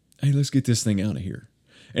 Hey, let's get this thing out of here.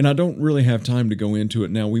 And I don't really have time to go into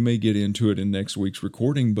it now. We may get into it in next week's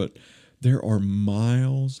recording, but there are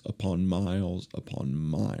miles upon miles upon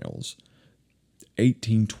miles,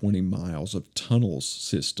 18, 20 miles of tunneling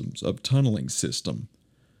system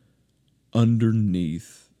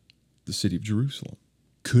underneath the city of Jerusalem.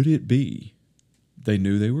 Could it be they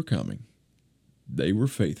knew they were coming? They were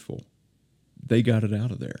faithful. They got it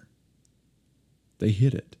out of there. They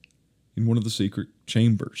hid it in one of the secret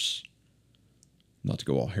chambers. Not to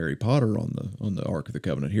go all Harry Potter on the Ark of the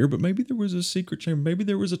Covenant here, but maybe there was a secret chamber. Maybe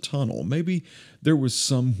there was a tunnel. Maybe there was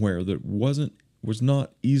somewhere that was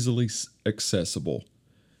not easily accessible,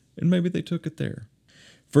 and maybe they took it there.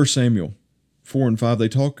 1 Samuel 4 and 5, they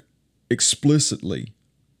talk explicitly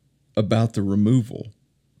about the removal,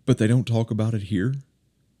 but they don't talk about it here.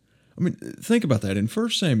 I mean, think about that. In 1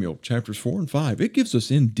 Samuel chapters 4 and 5, it gives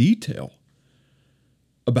us in detail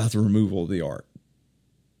about the removal of the ark.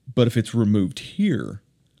 But if it's removed here,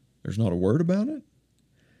 there's not a word about it.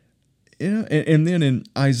 Yeah, and then in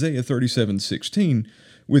Isaiah 37:16,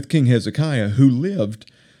 with King Hezekiah, who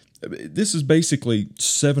lived, this is basically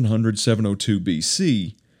 702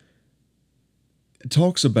 BC, it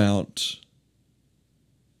talks about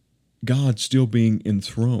God still being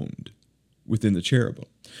enthroned within the cherubim.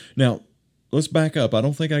 Now, let's back up. I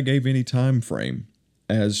don't think I gave any time frame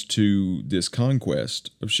as to this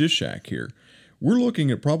conquest of Shishak here. We're looking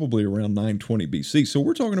at probably around 920 BC. So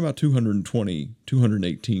we're talking about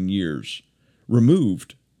 218 years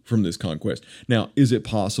removed from this conquest. Now, is it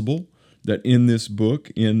possible that in this book,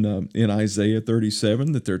 in Isaiah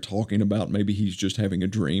 37, that they're talking about maybe he's just having a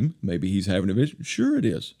dream, maybe he's having a vision? Sure it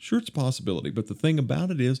is. Sure it's a possibility. But the thing about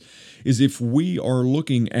it is if we are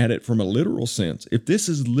looking at it from a literal sense, if this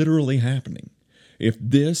is literally happening, if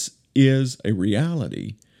this is a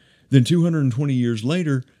reality, then 220 years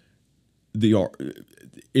later,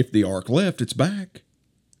 if the ark left, it's back.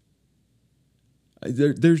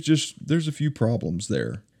 There's a few problems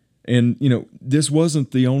there. And, this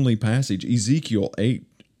wasn't the only passage. Ezekiel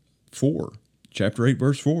 8:4, chapter 8,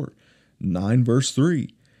 verse 4, 9, verse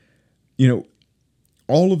 3.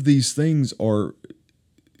 All of these things are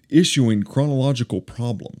issuing chronological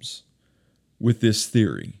problems with this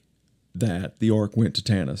theory that the ark went to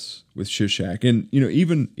Tanis with Shishak. And,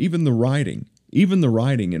 even the writing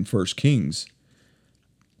in 1 Kings,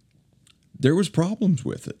 there was problems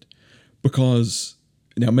with it. Because,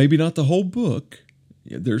 now maybe not the whole book,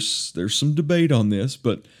 there's some debate on this,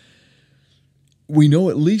 but we know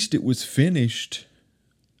at least it was finished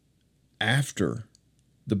after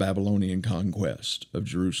the Babylonian conquest of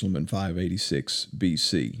Jerusalem in 586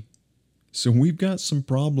 BC. So we've got some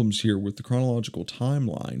problems here with the chronological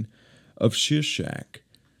timeline of Shishak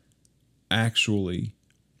actually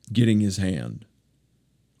getting his hand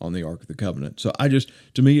on the Ark of the Covenant. So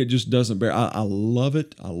to me, it just doesn't bear. I love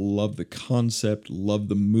it. I love the concept, love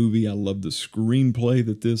the movie. I love the screenplay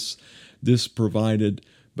that this provided,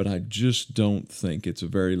 but I just don't think it's a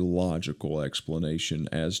very logical explanation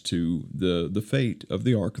as to the fate of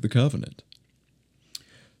the Ark of the Covenant.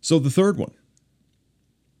 So the third one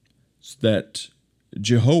is that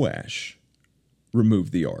Jehoash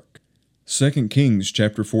removed the ark. 2 Kings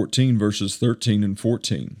chapter 14, verses 13 and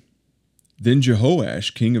 14. Then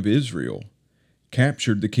Jehoash, king of Israel,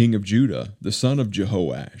 captured the king of Judah, the son of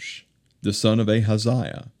Jehoash, the son of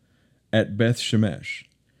Ahaziah, at Beth-shemesh.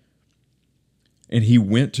 And he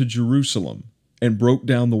went to Jerusalem, and broke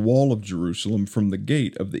down the wall of Jerusalem from the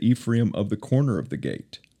gate of the Ephraim of the corner of the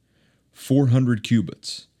gate, 400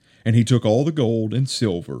 cubits. And he took all the gold and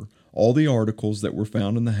silver, all the articles that were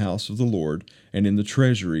found in the house of the Lord, and in the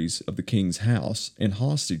treasuries of the king's house, and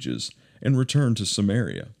hostages, and returned to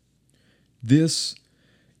Samaria. This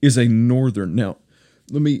is a northern. Now,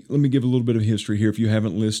 let me give a little bit of history here. If you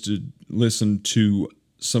haven't listened to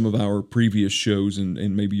some of our previous shows,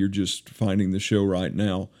 and maybe you're just finding the show right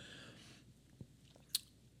now,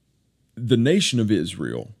 the nation of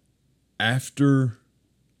Israel, after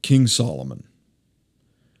King Solomon,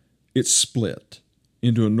 it split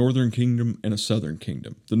into a northern kingdom and a southern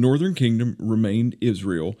kingdom. The northern kingdom remained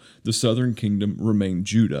Israel. The southern kingdom remained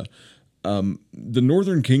Judah. The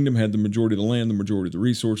northern kingdom had the majority of the land, the majority of the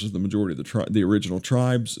resources, the majority of the original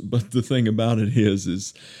tribes. But the thing about it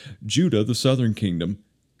is Judah, the southern kingdom,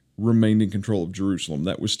 remained in control of Jerusalem.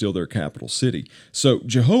 That was still their capital city. So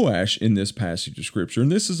Jehoash, in this passage of Scripture,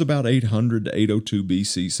 and this is about 800 to 802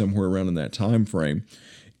 BC, somewhere around in that time frame,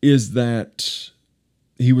 is that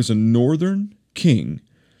he was a northern king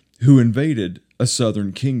who invaded a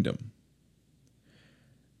southern kingdom.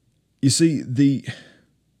 You see, the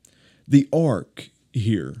ark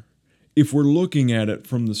here, if we're looking at it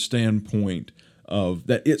from the standpoint of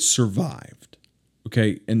that it survived,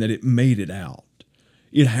 okay, and that it made it out,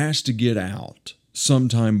 it has to get out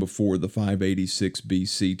sometime before the 586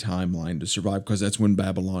 BC timeline to survive, because that's when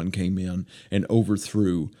Babylon came in and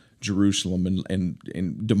overthrew Jerusalem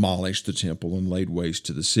and demolished the temple and laid waste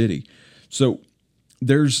to the city. So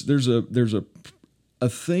there's a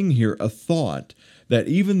thing here, a thought that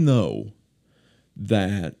even though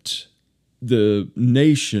that the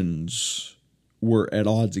nations were at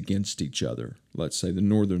odds against each other, let's say the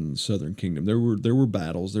northern and the southern kingdom, there were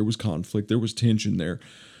battles, there was conflict, there was tension there,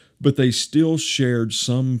 but they still shared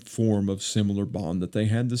some form of similar bond, that they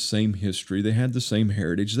had the same history, they had the same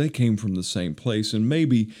heritage, they came from the same place, and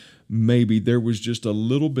maybe there was just a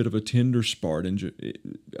little bit of a tender spot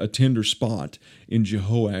in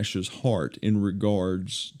Jehoash's heart in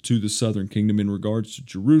regards to the southern kingdom, in regards to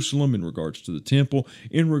Jerusalem, in regards to the temple,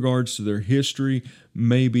 in regards to their history.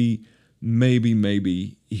 Maybe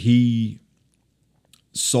he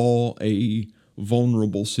saw a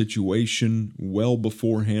vulnerable situation well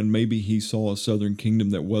beforehand. Maybe he saw a southern kingdom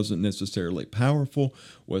that wasn't necessarily powerful,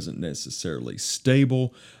 wasn't necessarily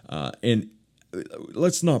stable, and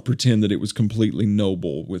let's not pretend that it was completely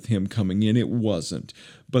noble with him coming in. It wasn't.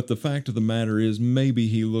 But the fact of the matter is, maybe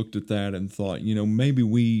he looked at that and thought, maybe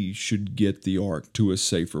we should get the ark to a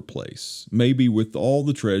safer place. Maybe with all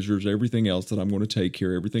the treasures, everything else that I'm going to take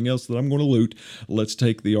here, everything else that I'm going to loot, let's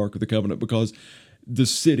take the Ark of the Covenant, because the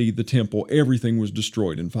city, the temple, everything was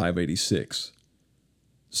destroyed in 586.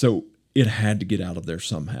 So it had to get out of there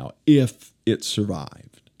somehow, if it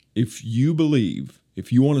survived. If you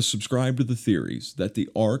want to subscribe to the theories that the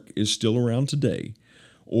ark is still around today,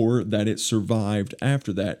 or that it survived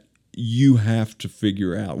after that, you have to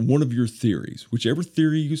figure out one of your theories. Whichever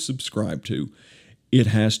theory you subscribe to, it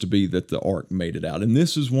has to be that the ark made it out. And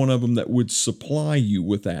this is one of them that would supply you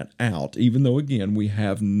with that out, even though, again, we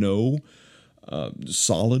have no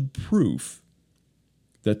solid proof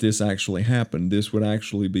that this actually happened. This would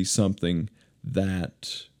actually be something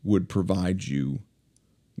that would provide you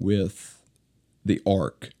with the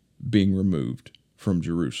ark being removed from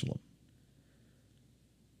Jerusalem.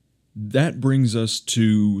 That brings us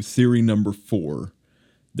to theory number 4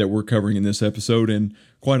 that we're covering in this episode, and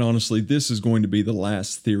quite honestly, this is going to be the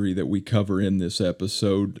last theory that we cover in this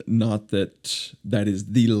episode. Not that that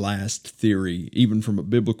is the last theory, even from a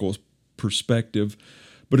biblical perspective,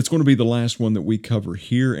 but it's going to be the last one that we cover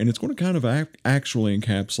here, and it's going to kind of actually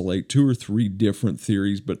encapsulate 2 or 3 different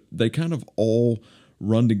theories, but they kind of all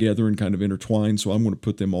run together and kind of intertwine, so I'm going to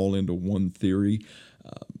put them all into one theory.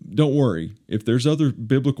 Don't worry, if there's other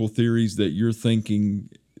biblical theories that you're thinking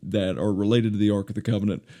that are related to the Ark of the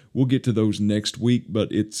Covenant, we'll get to those next week,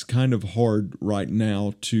 but it's kind of hard right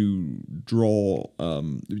now to draw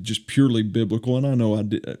just purely biblical, and I know I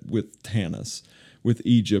did with Tanis. With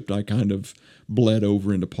Egypt, I kind of bled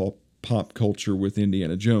over into pop culture with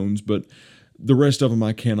Indiana Jones, but the rest of them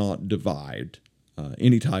I cannot divide.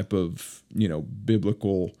 Any type of,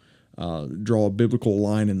 biblical, draw a biblical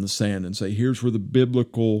line in the sand and say, here's where the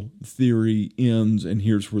biblical theory ends and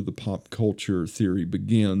here's where the pop culture theory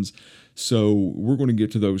begins. So we're going to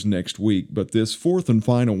get to those next week. But this fourth and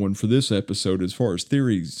final one for this episode, as far as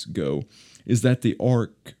theories go, is that the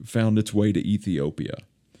ark found its way to Ethiopia.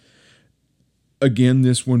 Again,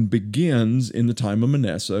 this one begins in the time of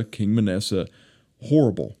Manasseh, King Manasseh,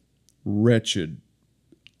 horrible, wretched,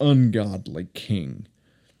 ungodly king.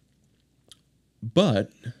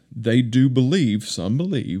 But they do believe, some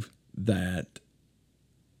believe, that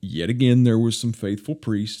yet again there was some faithful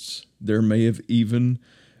priests. There may have even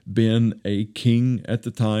been a king at the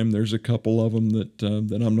time. There's a couple of them that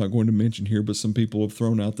I'm not going to mention here, but some people have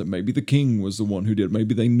thrown out that maybe the king was the one who did.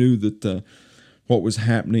 Maybe they knew that what was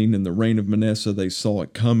happening in the reign of Manasseh, they saw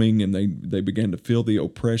it coming, and they began to feel the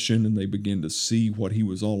oppression, and they began to see what he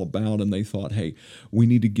was all about, and they thought, hey, we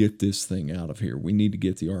need to get this thing out of here. We need to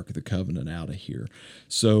get the Ark of the Covenant out of here.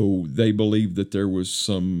 So they believed that there was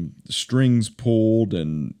some strings pulled,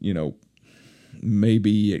 and,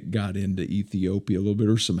 maybe it got into Ethiopia a little bit,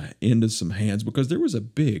 or into some hands, because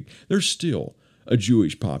there's still a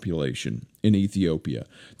Jewish population in Ethiopia.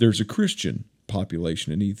 There's a Christian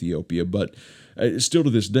population in Ethiopia, but still to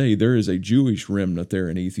this day, there is a Jewish remnant there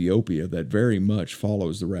in Ethiopia that very much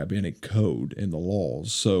follows the rabbinic code and the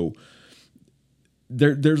laws. So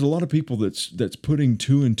there's a lot of people that's putting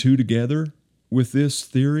two and two together with this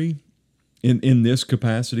theory in this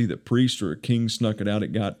capacity, that priest or a king snuck it out.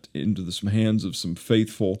 It got into some hands of some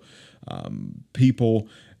faithful people,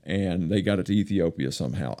 and they got it to Ethiopia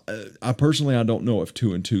somehow. I don't know if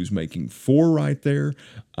 2 and 2 is making 4 right there,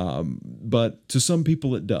 but to some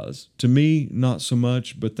people it does. To me, not so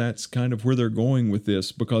much, but that's kind of where they're going with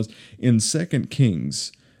this, because in 2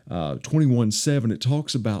 Kings 21:7, it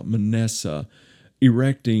talks about Manasseh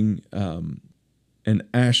erecting an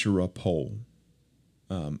Asherah pole.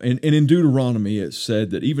 And in Deuteronomy, it said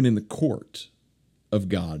that even in the court of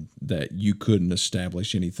God, that you couldn't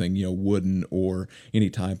establish anything, wooden or any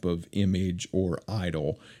type of image or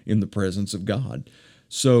idol in the presence of God.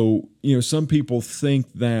 So, some people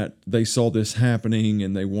think that they saw this happening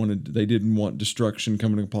and they didn't want destruction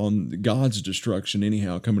coming upon God's destruction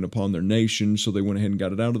anyhow coming upon their nation. So they went ahead and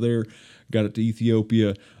got it out of there, got it to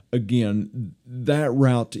Ethiopia. Again, that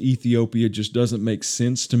route to Ethiopia just doesn't make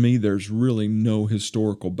sense to me. There's really no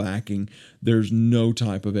historical backing. There's no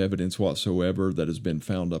type of evidence whatsoever that has been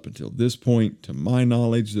found up until this point, to my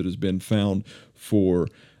knowledge, that has been found for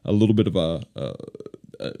a little bit of a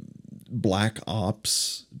black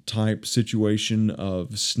ops type situation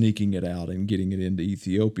of sneaking it out and getting it into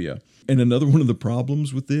Ethiopia. And another one of the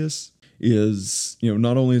problems with this is,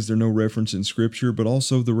 not only is there no reference in Scripture, but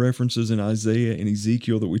also the references in Isaiah and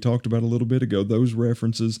Ezekiel that we talked about a little bit ago, those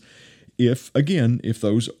references, if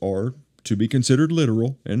those are to be considered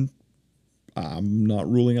literal, and I'm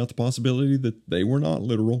not ruling out the possibility that they were not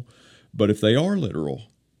literal, but if they are literal,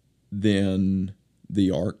 then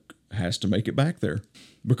the ark has to make it back there,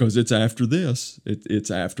 because it's after this.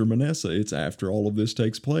 It's after Manasseh. It's after all of this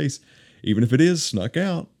takes place. Even if it is snuck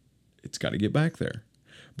out, it's got to get back there.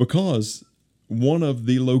 Because one of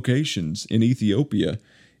the locations in Ethiopia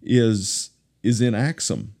is in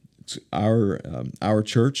Axum. It's our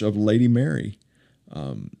Church of Lady Mary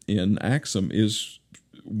in Axum is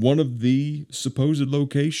one of the supposed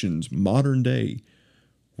locations, modern day,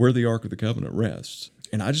 where the Ark of the Covenant rests.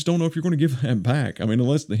 And I just don't know if you're going to give that back. I mean,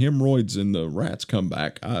 unless the hemorrhoids and the rats come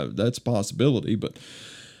back, that's a possibility, but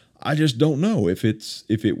I just don't know if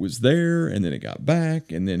it was there and then it got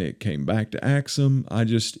back and then it came back to Axum.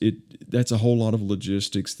 That's a whole lot of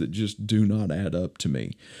logistics that just do not add up to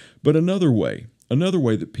me. But another way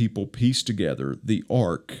that people piece together the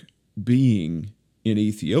ark being in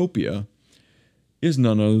Ethiopia is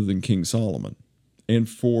none other than King Solomon. And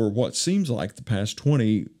for what seems like the past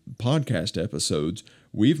 20 podcast episodes,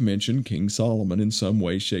 we've mentioned King Solomon in some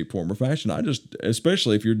way, shape, form, or fashion.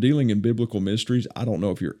 Especially if you're dealing in biblical mysteries, I don't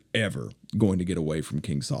know if you're ever going to get away from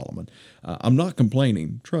King Solomon. I'm not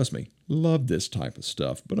complaining. Trust me, love this type of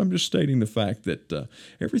stuff. But I'm just stating the fact that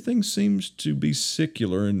everything seems to be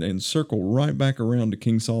secular and circle right back around to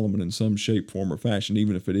King Solomon in some shape, form, or fashion,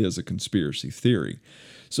 even if it is a conspiracy theory.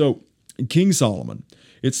 So, King Solomon,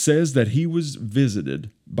 it says that he was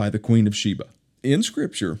visited by the Queen of Sheba. In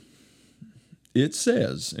Scripture, it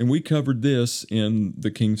says, and we covered this in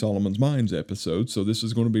the King Solomon's Mines episode, so this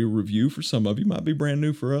is going to be a review for some of you, might be brand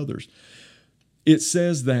new for others. It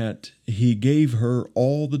says that he gave her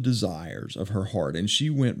all the desires of her heart, and she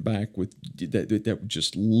went back with that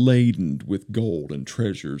just laden with gold and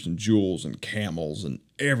treasures and jewels and camels and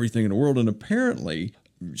everything in the world. And apparently,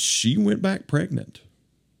 she went back pregnant.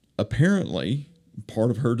 Apparently,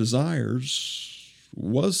 part of her desires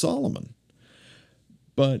was Solomon.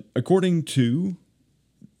 But according to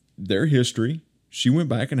their history she went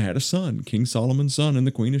back and had a son. King Solomon's son and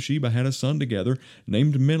the Queen of Sheba had a son together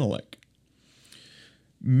named Menelik.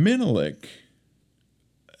 Menelik,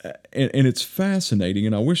 and it's fascinating,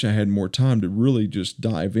 and I wish I had more time to really just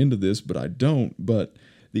dive into this, but I don't. But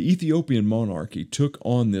the Ethiopian monarchy took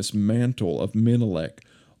on this mantle of Menelik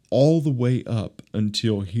all the way up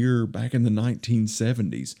until here back in the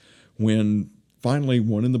 1970s, when finally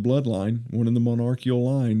one in the bloodline, one in the monarchical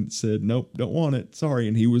line said, nope, don't want it, sorry,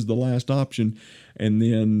 and he was the last option. And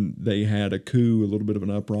then they had a coup, a little bit of an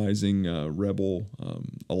uprising, rebel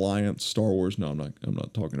alliance, Star Wars. No, I'm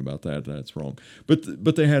not talking about that. That's wrong.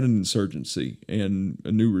 But they had an insurgency, and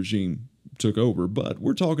a new regime took over. But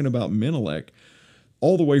we're talking about Menelik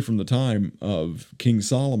all the way from the time of King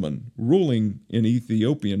Solomon ruling in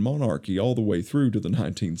Ethiopian monarchy all the way through to the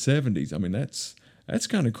 1970s. I mean, that's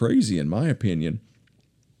kind of crazy in my opinion.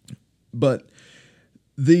 But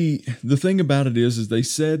the thing about it is they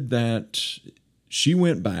said that she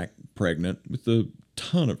went back pregnant with a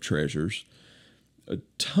ton of treasures, a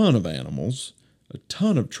ton of animals, a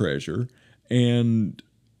ton of treasure, and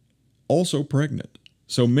also pregnant.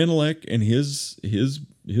 So Menelik and his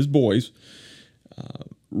boys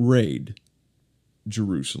raid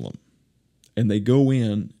Jerusalem, and they go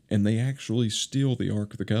in and they actually steal the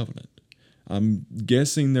Ark of the Covenant. I'm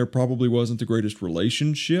guessing there probably wasn't the greatest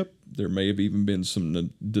relationship. There may have even been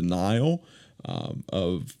some denial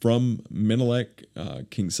from Menelik,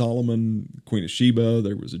 King Solomon, Queen of Sheba.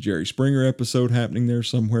 There was a Jerry Springer episode happening there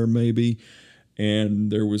somewhere maybe, and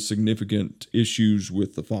there was significant issues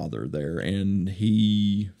with the father there, and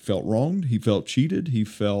he felt wronged, he felt cheated, he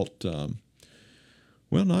felt,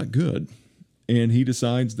 not good. And he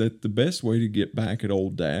decides that the best way to get back at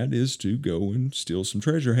old dad is to go and steal some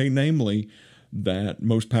treasure. Hey, namely, that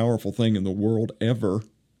most powerful thing in the world ever.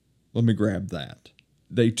 Let me grab that.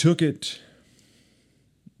 They took it,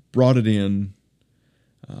 brought it in.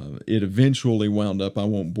 It eventually wound up, I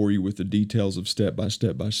won't bore you with the details of step by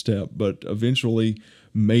step, but eventually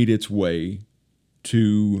made its way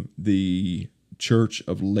to the Church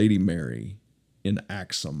of Lady Mary in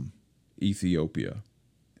Axum, Ethiopia.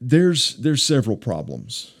 There's several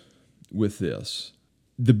problems with this.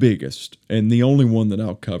 The biggest, and the only one that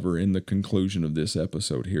I'll cover in the conclusion of this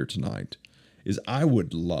episode here tonight, is I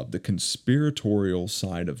would love, the conspiratorial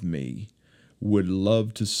side of me would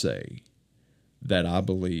love to say that I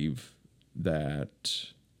believe that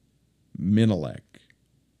Menelik,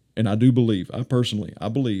 and I believe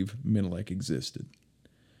Menelik existed.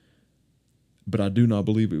 But I do not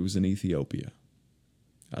believe it was in Ethiopia.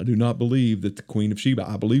 I do not believe that the Queen of Sheba,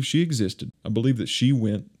 I believe she existed. I believe that she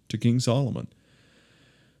went to King Solomon.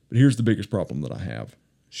 But here's the biggest problem that I have.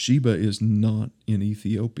 Sheba is not in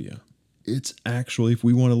Ethiopia. It's actually, if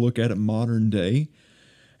we want to look at it modern day,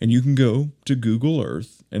 and you can go to Google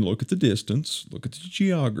Earth and look at the distance, look at the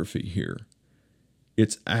geography here,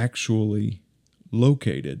 it's actually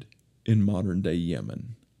located in modern day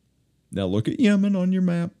Yemen. Now look at Yemen on your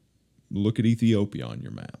map, look at Ethiopia on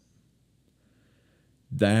your map.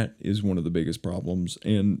 That is one of the biggest problems.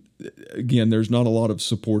 And again, there's not a lot of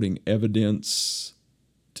supporting evidence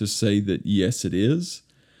to say that, yes, it is.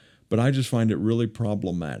 But I just find it really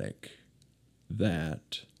problematic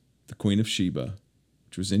that the Queen of Sheba,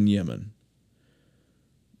 which was in Yemen,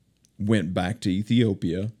 went back to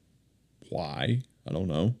Ethiopia. Why? I don't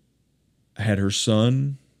know. Had her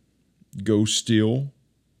son go steal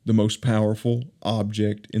the most powerful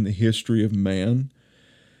object in the history of man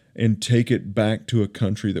and take it back to a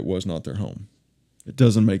country that was not their home. It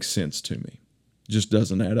doesn't make sense to me. It just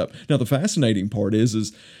doesn't add up. Now, the fascinating part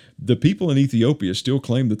is the people in Ethiopia still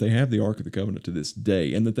claim that they have the Ark of the Covenant to this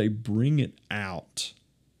day and that they bring it out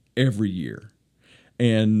every year.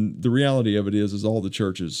 And the reality of it is all the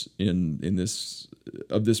churches in this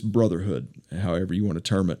brotherhood, however you want to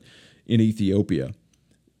term it, in Ethiopia,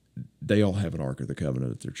 they all have an Ark of the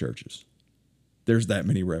Covenant at their churches. There's that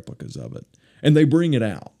many replicas of it. And they bring it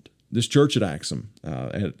out. This church at Axum,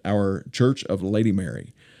 at our Church of Lady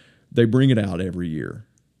Mary, they bring it out every year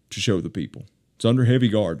to show the people. It's under heavy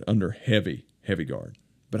guard, heavy guard.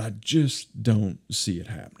 But I just don't see it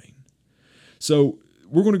happening. So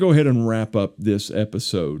we're going to go ahead and wrap up this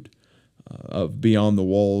episode of Beyond the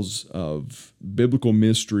Walls of Biblical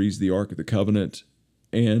Mysteries, the Ark of the Covenant.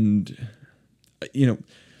 And,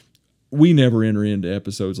 we never enter into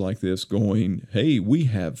episodes like this going, hey, we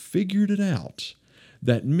have figured it out.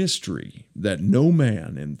 That mystery that no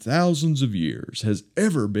man in thousands of years has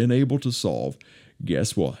ever been able to solve.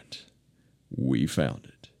 Guess what? We found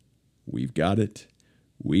it. We've got it.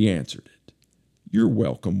 We answered it. You're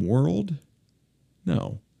welcome, world.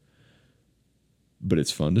 No. But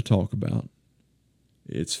it's fun to talk about.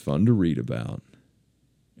 It's fun to read about.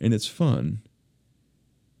 And it's fun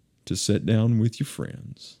to sit down with your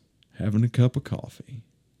friends, having a cup of coffee,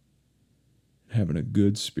 having a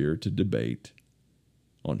good spirited debate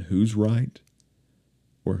on who's right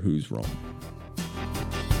or who's wrong.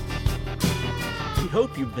 We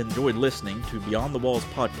hope you've enjoyed listening to Beyond the Walls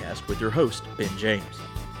podcast with your host, Ben James.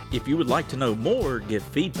 If you would like to know more or give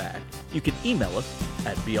feedback, you can email us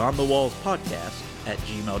at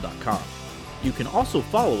beyondthewallspodcast@gmail.com. You can also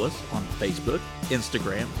follow us on Facebook,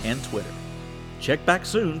 Instagram, and Twitter. Check back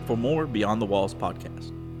soon for more Beyond the Walls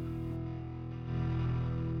podcast.